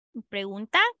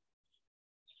 Pregunta.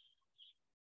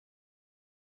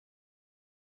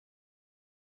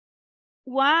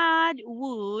 What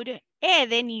would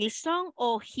Edenilson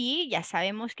o he, ya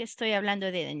sabemos que estoy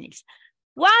hablando de Edenilson.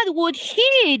 What would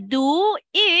he do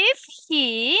if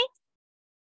he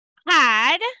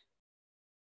had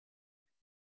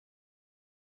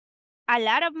a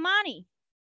lot of money?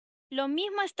 Lo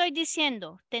mismo estoy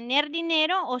diciendo, tener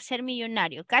dinero o ser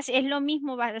millonario. Casi es lo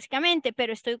mismo básicamente,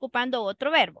 pero estoy ocupando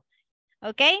otro verbo.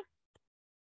 ¿Ok?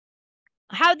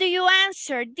 How do you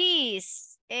answer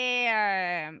this?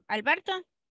 Alberto?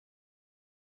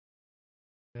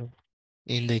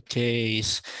 In the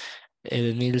case,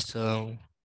 Nilsson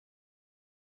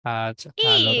had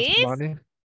a lot of money.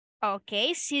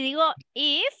 Ok, si digo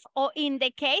if o in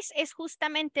the case es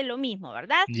justamente lo mismo,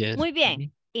 ¿verdad? Yes. Muy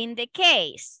bien. In the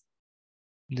case.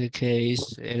 In the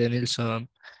case, Nilsson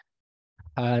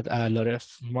had a lot of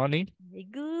money. Very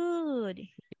good.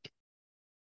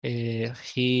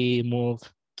 He moved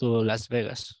to Las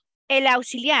Vegas. El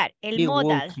auxiliar, el He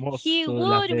modal. He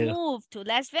would Las move to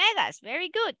Las Vegas. Very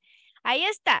good. Ahí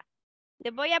está.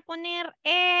 Le voy a poner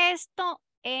esto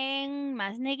en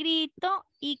más negrito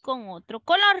y con otro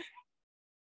color.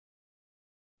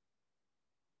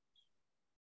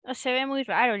 O se ve muy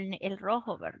raro el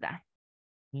rojo, ¿verdad?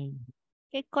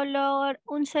 ¿Qué color?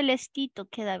 Un celestito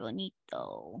queda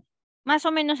bonito. Más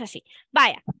o menos así.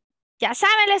 Vaya, ya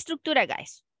saben la estructura,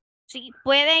 guys. Sí,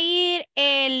 puede ir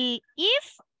el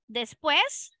if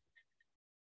después.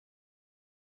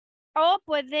 O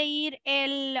puede ir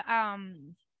el...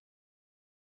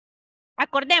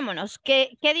 acordémonos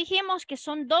que dijimos que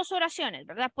son dos oraciones,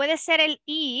 ¿verdad? Puede ser el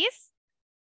if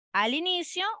al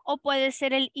inicio o puede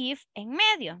ser el if en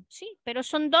medio, ¿sí? Pero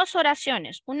son dos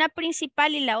oraciones, una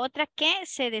principal y la otra que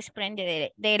se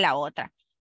desprende de la otra.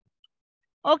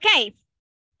 Ok.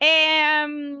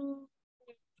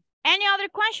 Any other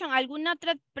question? ¿Alguna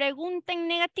otra pregunta en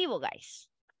negativo, guys?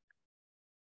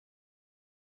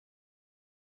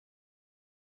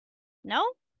 No?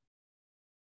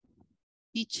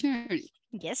 Teacher.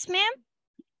 Yes, ma'am.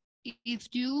 If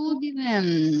you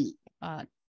didn't a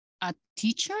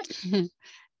teacher,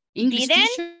 English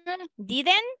teacher,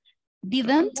 didn't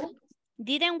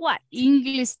what?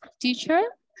 English teacher,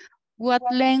 what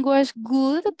language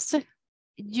would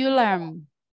you learn?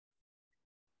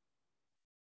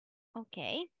 Ok,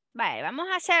 vale, vamos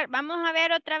a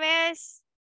ver otra vez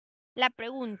la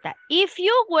pregunta. If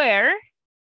you were,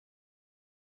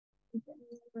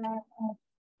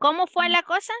 ¿cómo fue la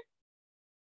cosa?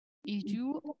 If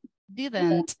you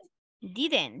didn't.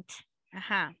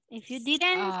 Ajá. If you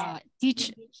didn't.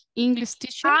 Teach English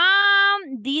teacher.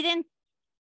 Didn't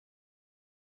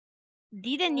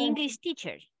English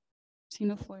teacher. Si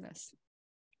no fueras.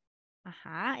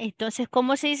 Ajá. Entonces,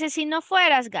 ¿cómo se dice si no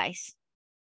fueras, guys?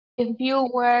 If you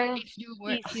were. If you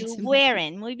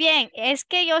weren't. Muy bien. Es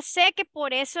que yo sé que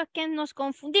por eso es que nos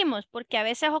confundimos, porque a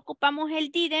veces ocupamos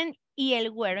el didn't y el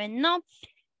weren't no.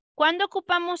 ¿Cuándo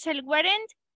ocupamos el weren't?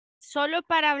 Solo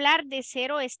para hablar de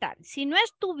ser o estar. Si no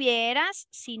estuvieras,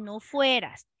 si no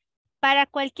fueras. Para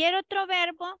cualquier otro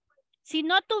verbo, si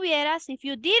no tuvieras, if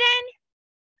you didn't,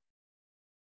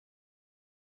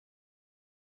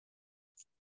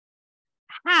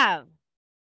 have.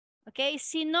 Ok,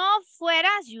 si no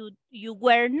fueras, you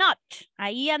were not.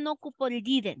 Ahí ya no ocupo el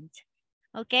didn't.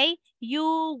 Ok,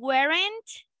 you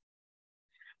weren't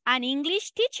an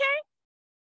English teacher.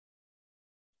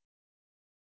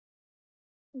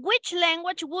 Which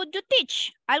language would you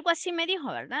teach? Algo así me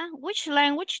dijo, ¿verdad? Which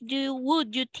language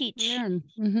would you teach? Learn.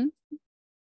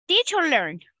 Teach or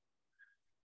learn?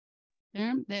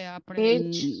 Learn de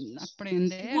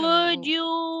aprender. Would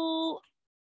you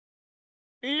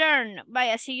learn?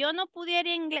 Vaya, si yo no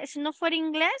pudiera inglés, si no fuera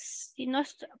inglés, si no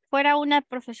fuera una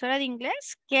profesora de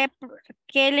inglés,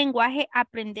 ¿qué lenguaje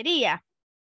aprendería?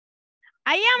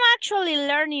 I am actually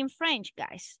learning French,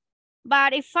 guys.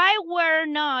 But if I were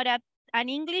not an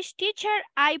English teacher,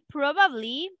 I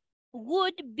probably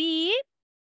would be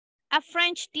a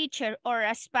French teacher or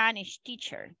a Spanish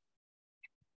teacher.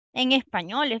 En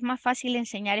español, es más fácil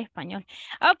enseñar español.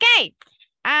 Ok,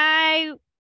 ahí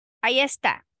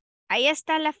está. Ahí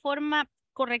está la forma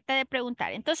correcta de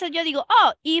preguntar. Entonces yo digo,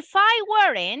 oh, if I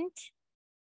weren't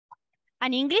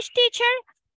an English teacher,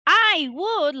 I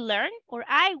would learn or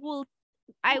I would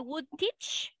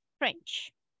teach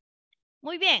French.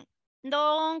 Muy bien.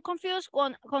 Don't confuse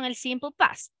con el simple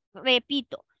past.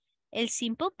 Repito, el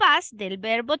simple past del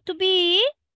verbo to be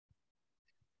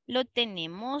lo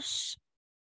tenemos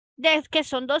que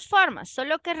son dos formas.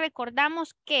 Solo que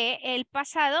recordamos que el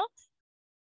pasado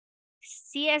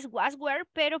sí es was, were,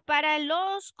 pero para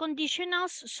los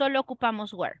conditionals solo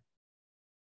ocupamos were.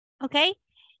 ¿Ok?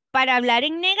 Para hablar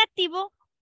en negativo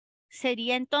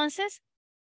sería entonces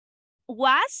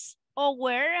was o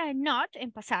were not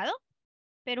en pasado.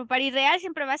 Pero para irreal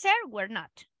siempre va a ser were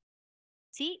not.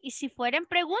 ¿Sí? Y si fuera en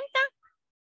pregunta,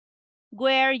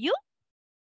 were you,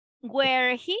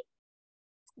 were he,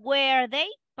 were they.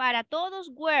 Para todos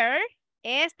were,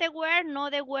 este were, no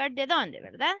de were de dónde,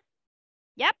 ¿verdad?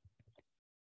 ¿Ya?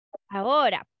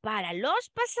 Ahora, para los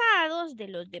pasados de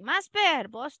los demás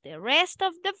verbos, the rest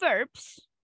of the verbs,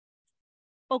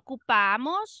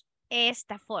 ocupamos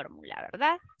esta fórmula,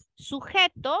 ¿verdad?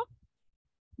 Sujeto,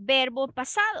 verbo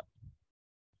pasado.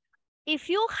 If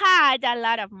you had a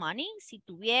lot of money, si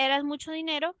tuvieras mucho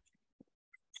dinero,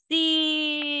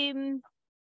 si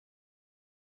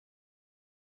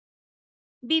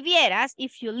vivieras,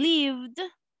 if you lived,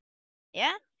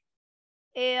 ¿ya?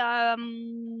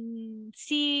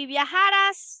 Si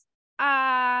viajaras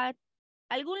a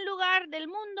algún lugar del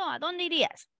mundo, ¿a dónde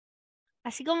irías?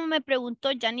 Así como me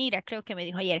preguntó Yanira, creo que me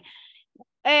dijo ayer.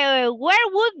 Where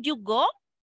would you go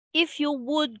if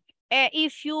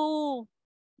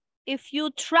you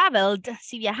traveled,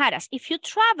 si viajaras, if you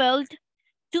traveled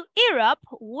to Europe,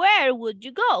 where would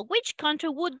you go? Which country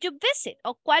would you visit?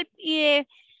 ¿O cuál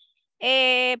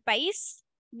país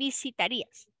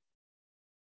visitarías?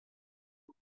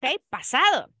 Ok,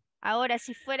 pasado. Ahora,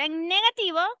 si fuera en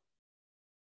negativo,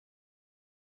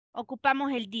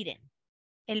 ocupamos el didn't.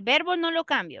 El verbo no lo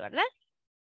cambio, ¿verdad?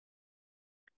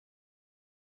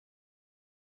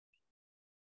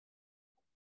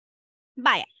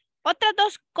 Vaya, otras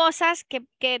dos cosas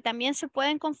que también se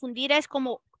pueden confundir es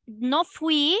como no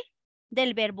fui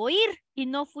del verbo ir y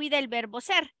no fui del verbo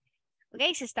ser. Ok,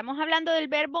 si estamos hablando del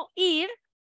verbo ir,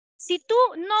 si tú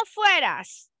no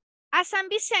fueras a San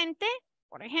Vicente,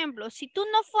 por ejemplo, si tú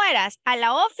no fueras a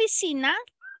la oficina,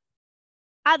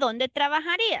 ¿a dónde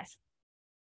trabajarías?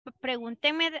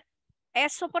 Pregúnteme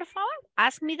eso, por favor.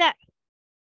 Ask me that.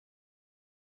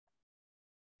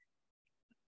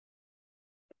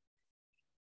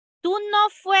 Tú no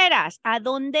fueras, ¿a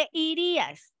dónde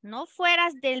irías? No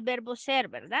fueras del verbo ser,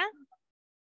 ¿verdad?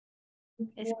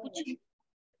 Escucha.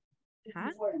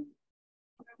 ¿Ah?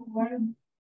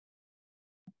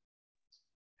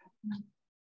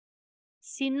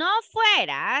 Si no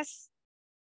fueras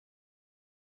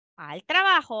al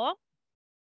trabajo,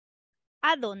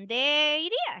 ¿a dónde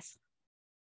irías?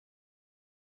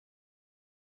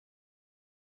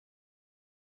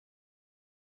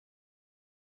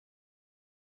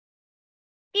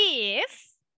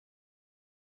 If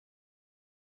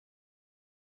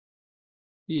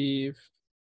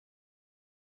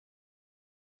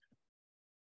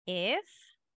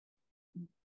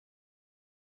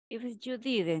you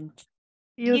didn't.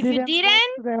 If you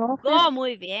didn't go to the go, office,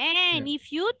 muy bien. Yeah.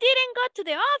 If you didn't go to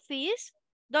the office,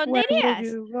 ¿dónde where would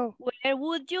irías? you go? Where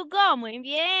would you go? Muy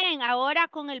bien. Ahora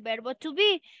con el verbo to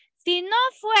be. Si no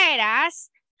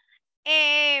fueras,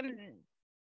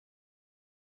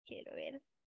 quiero ver.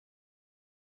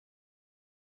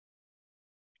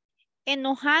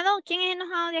 Enojado, ¿quién es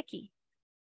enojado de aquí?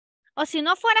 O si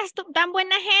no fueras tan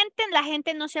buena gente, la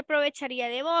gente no se aprovecharía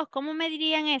de vos. ¿Cómo me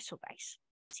dirían eso, guys?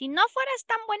 Si no fueras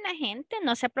tan buena gente,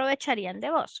 no se aprovecharían de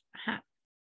vos. Ajá.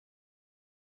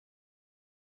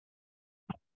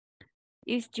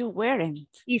 If you weren't.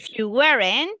 If you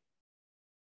weren't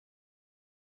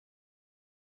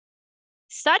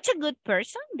such a good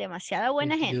person, demasiada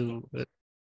buena If gente. you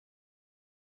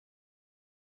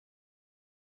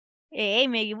Hey,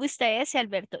 me gusta ese,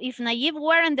 Alberto. If Nayib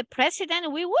weren't the president,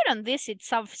 we wouldn't visit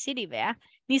South City, vea.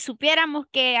 Ni supiéramos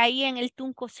que ahí en el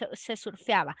Tunco se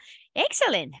surfeaba.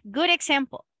 Excellent. Good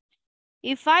example.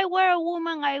 If I were a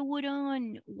woman, I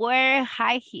wouldn't wear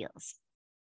high heels.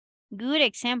 Good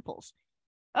examples.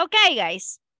 Okay,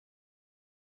 guys.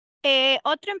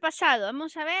 Otro en pasado.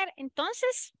 Vamos a ver.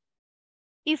 Entonces,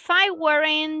 if I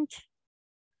weren't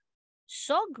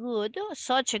so good,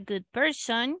 such a good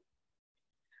person,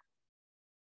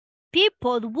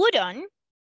 people wouldn't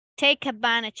take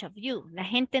advantage of you. La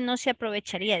gente no se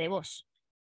aprovecharía de vos.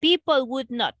 People would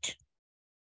not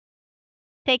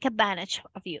take advantage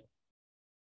of you.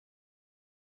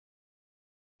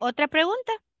 ¿Otra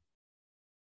pregunta?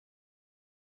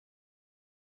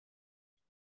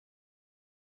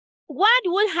 What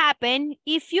would happen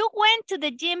if you went to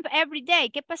the gym every day?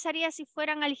 ¿Qué pasaría si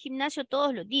fueran al gimnasio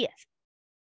todos los días?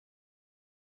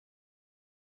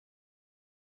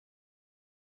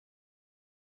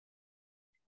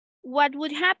 What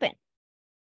would happen?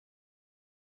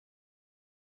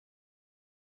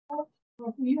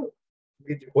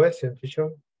 Good question,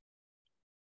 teacher.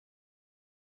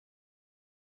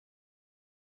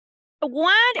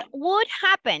 What would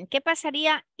happen? ¿Qué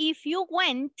pasaría if you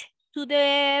went to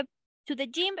the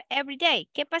gym every day?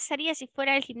 ¿Qué pasaría si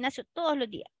fuera al gimnasio todos los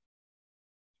días?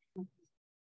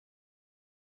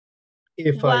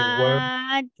 If I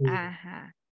were to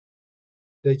Ajá.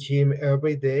 the gym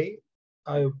every day,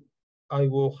 I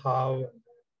will have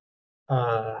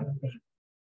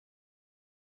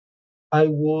I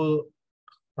will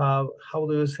have, how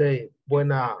do you say,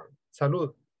 buena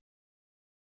salud.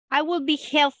 I will be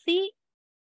healthy.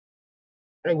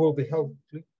 I will be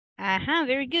healthy. Ajá,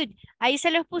 very good. Ahí se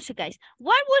los puse, guys.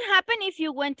 What would happen if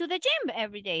you went to the gym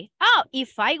every day? Oh,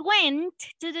 if I went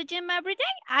to the gym every day,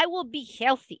 I will be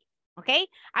healthy, okay?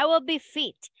 I will be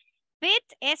fit.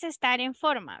 Fit es estar en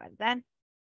forma, ¿verdad?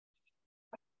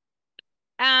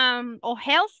 O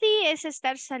healthy es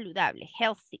estar saludable,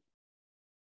 healthy.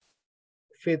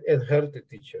 Fit and healthy,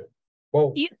 teacher.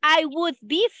 Both. I would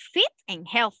be fit and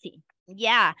healthy.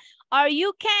 Yeah. Or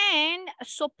you can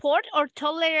support or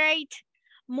tolerate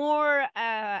more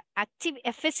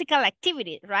physical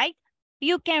activity, right?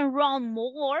 You can run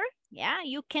more. Yeah.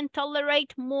 You can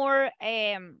tolerate more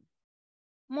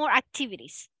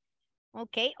activities.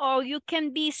 Okay. Or you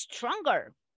can be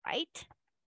stronger, right?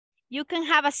 You can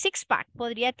have a six-pack.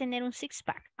 Podría tener un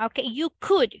six-pack. Okay. You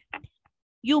could.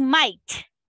 You might.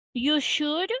 You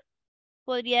should.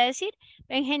 Podría decir.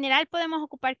 En general podemos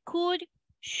ocupar could,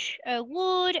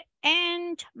 would,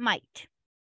 and might.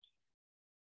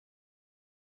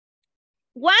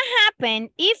 What happened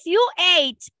if you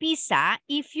ate pizza?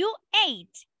 If you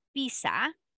ate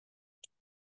pizza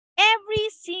every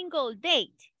single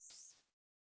day,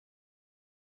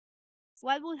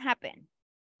 what would happen?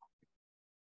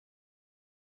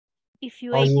 If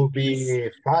you I ate will pizza,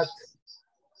 be fat.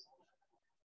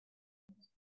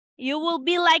 you will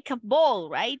be like a ball,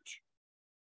 right?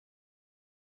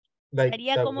 Like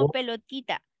Sería como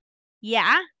pelotita.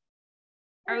 Yeah.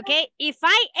 Okay. If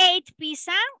I ate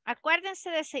pizza, acuérdense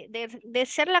de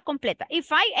ser la completa.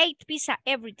 If I ate pizza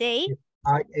every day. If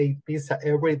I ate pizza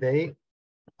every day,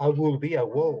 I will be a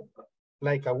whale.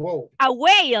 Like a whale. A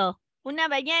whale. Una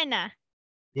ballena.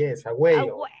 Yes, a whale.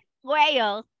 A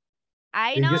whale.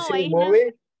 I Did know. you see the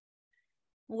movie?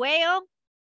 Whale.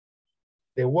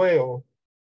 The whale.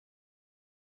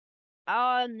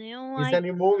 Oh, no. It's a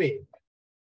new movie.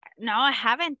 No, I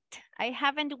haven't. I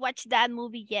haven't watched that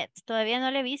movie yet. Todavía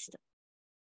no lo he visto.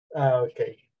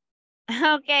 Okay.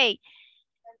 Okay.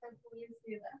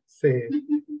 Sí,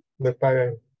 me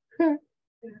pagan.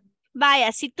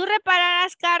 Vaya, si tú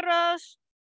repararas carros,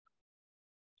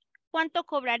 ¿cuánto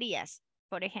cobrarías?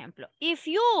 Por ejemplo, if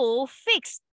you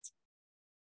fixed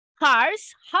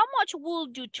cars, how much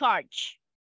would you charge?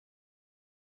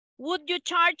 Would you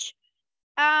charge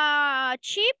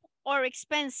cheap or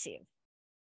expensive?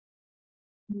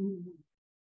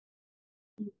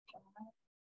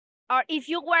 Or if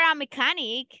you were a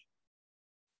mechanic,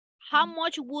 how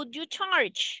much would you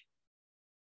charge?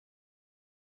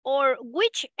 Or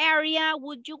which area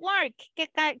would you work? ¿Qué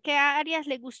áreas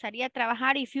le gustaría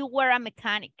trabajar if you were a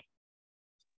mechanic?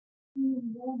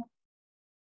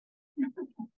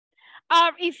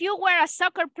 Or if you were a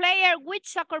soccer player, which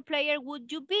soccer player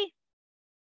would you be?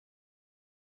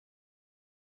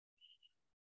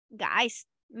 Guys,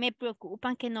 me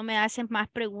preocupan que no me hacen más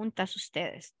preguntas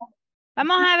ustedes.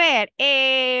 Vamos a ver.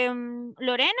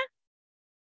 Lorena,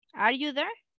 are you there?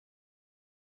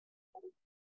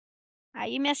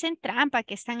 Ahí me hacen trampa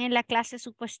que están en la clase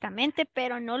supuestamente,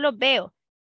 pero no los veo.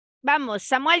 Vamos,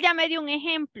 Samuel ya me dio un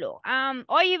ejemplo.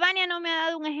 Hoy Ivania no me ha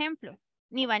dado un ejemplo.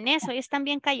 Ni Vanessa, hoy están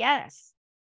bien calladas.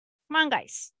 Come on,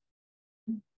 guys.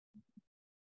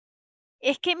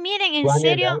 Es que miren, en Vania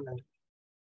serio, gana.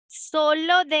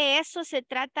 solo de eso se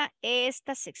trata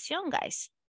esta sección,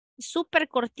 guys. Súper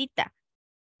cortita.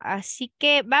 Así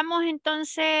que vamos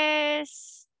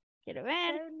entonces. Quiero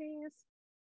ver.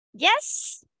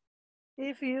 Yes.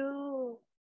 If you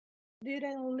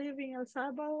didn't live in El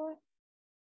Salvador,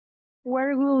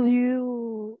 where would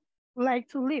you like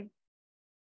to live?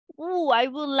 I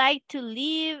would like to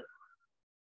live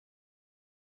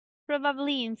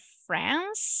probably in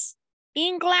France,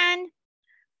 England,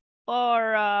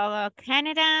 or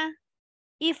Canada.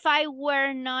 If I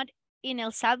were not in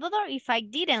El Salvador, if I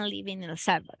didn't live in El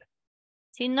Salvador.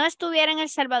 Si no estuviera en El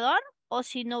Salvador, o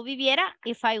si no viviera,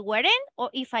 if I weren't, or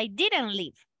if I didn't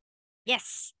live.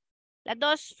 Yes, las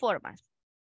dos formas.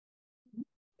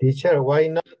 Teacher, why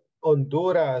not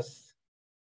Honduras,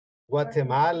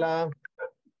 Guatemala,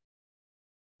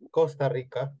 Costa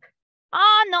Rica?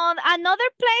 Oh no, another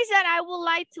place that I would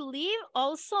like to live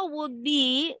also would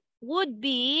be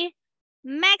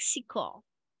Mexico.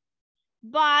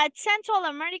 But Central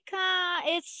America,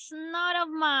 it's not of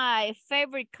my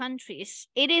favorite countries.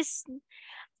 It is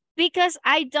because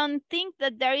I don't think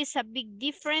that there is a big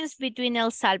difference between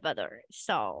El Salvador.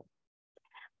 So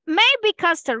maybe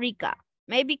Costa Rica.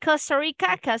 Maybe Costa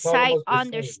Rica, because I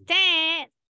understand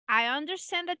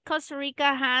that Costa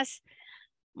Rica has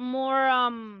more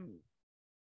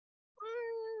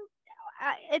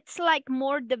it's like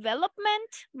more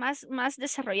development, más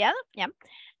desarrollado, yeah.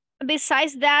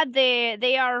 Besides that,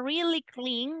 they are really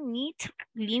clean, neat,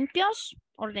 limpios,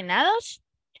 ordenados.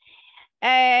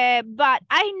 But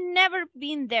I never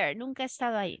been there, nunca he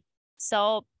estado ahí.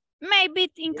 So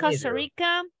maybe in Costa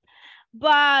Rica,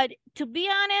 but to be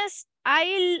honest,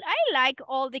 I like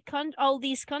all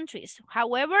these countries.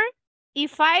 However,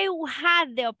 if I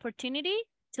had the opportunity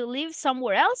to live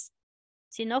somewhere else,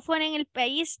 si no fuera en el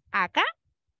país acá,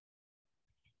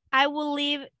 I will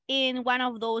live in one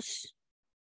of those.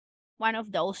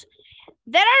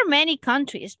 There are many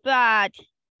countries, but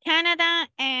Canada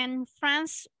and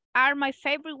France are my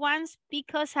favorite ones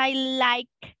because I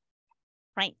like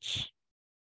French.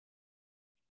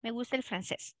 Me gusta el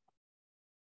francés.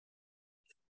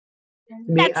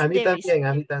 A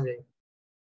mí también.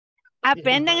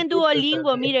 Aprendan en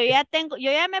Duolingo. Mire,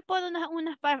 yo ya me puedo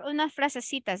unas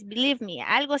frasecitas. Believe me,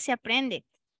 algo se aprende.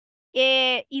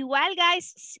 Igual,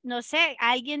 guys, no sé,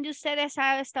 ¿alguien de ustedes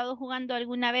ha estado jugando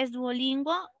alguna vez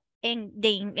Duolingo en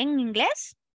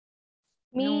inglés?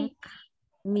 Nunca.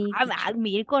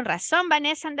 Miren, con razón,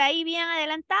 Vanessa anda ahí bien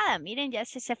adelantada. Miren, ya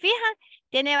se fijan,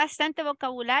 tiene bastante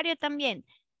vocabulario también.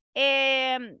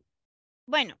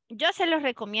 Bueno, yo se los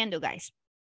recomiendo, guys.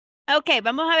 Ok,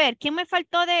 vamos a ver, ¿quién me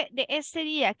faltó de este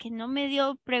día que no me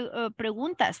dio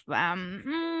preguntas?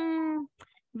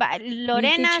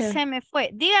 Lorena se me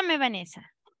fue. Dígame,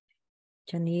 Vanessa.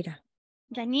 Yanira,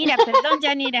 perdón,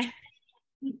 Yanira.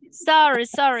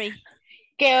 Sorry.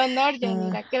 Qué honor,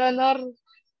 Yanira, qué honor.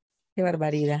 qué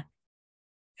barbaridad.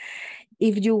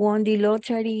 If you won the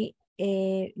lottery,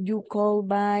 you call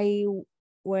by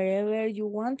wherever you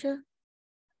want to.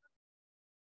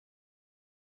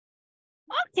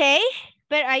 Ok,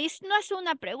 pero ahí no es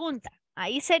una pregunta.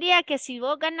 Ahí sería que si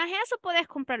vos ganas eso, puedes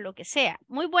comprar lo que sea.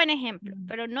 Muy buen ejemplo,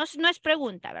 pero no es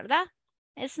pregunta, ¿verdad?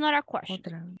 It's not a question.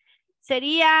 Otra.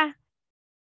 Sería,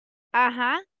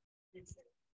 ajá.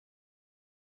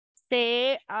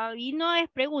 Ahí no es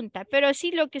pregunta, pero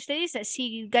sí lo que usted dice,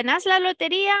 si ganas la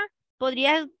lotería,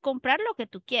 podrías comprar lo que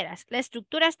tú quieras. La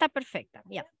estructura está perfecta.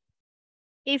 Yeah.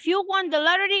 If you won the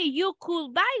lottery, you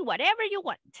could buy whatever you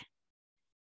want.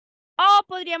 O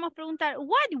podríamos preguntar,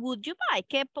 what would you buy?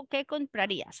 ¿Qué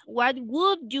comprarías? What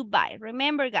would you buy?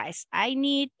 Remember, guys, I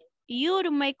need you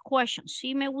to make questions.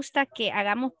 Sí me gusta que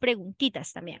hagamos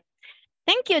preguntitas también.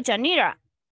 Thank you, Janira.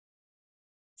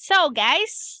 So,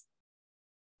 guys,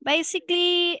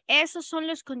 basically, esos son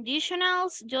los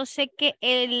conditionals. Yo sé que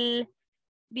el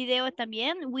video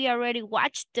también, we already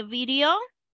watched the video.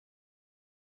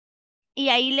 Y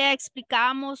ahí le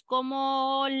explicábamos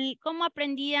cómo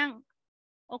aprendían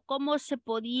o cómo se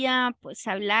podía pues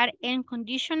hablar en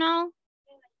conditional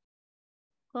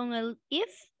con el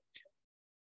if,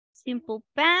 simple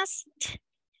past.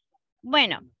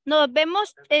 Bueno, nos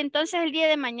vemos entonces el día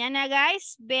de mañana,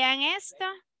 guys. Vean esto.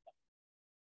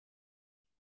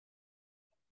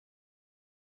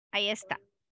 Ahí está.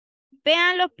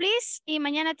 Véanlo, please, y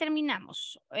mañana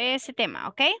terminamos ese tema,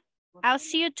 ¿ok? I'll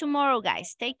see you tomorrow,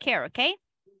 guys. Take care, ¿ok?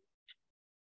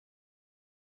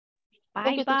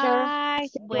 Bye, bye.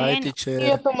 Bueno,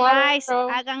 teacher. guys,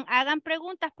 hagan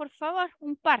preguntas, por favor,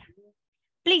 un par.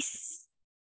 Please.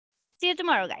 See you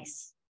tomorrow, guys.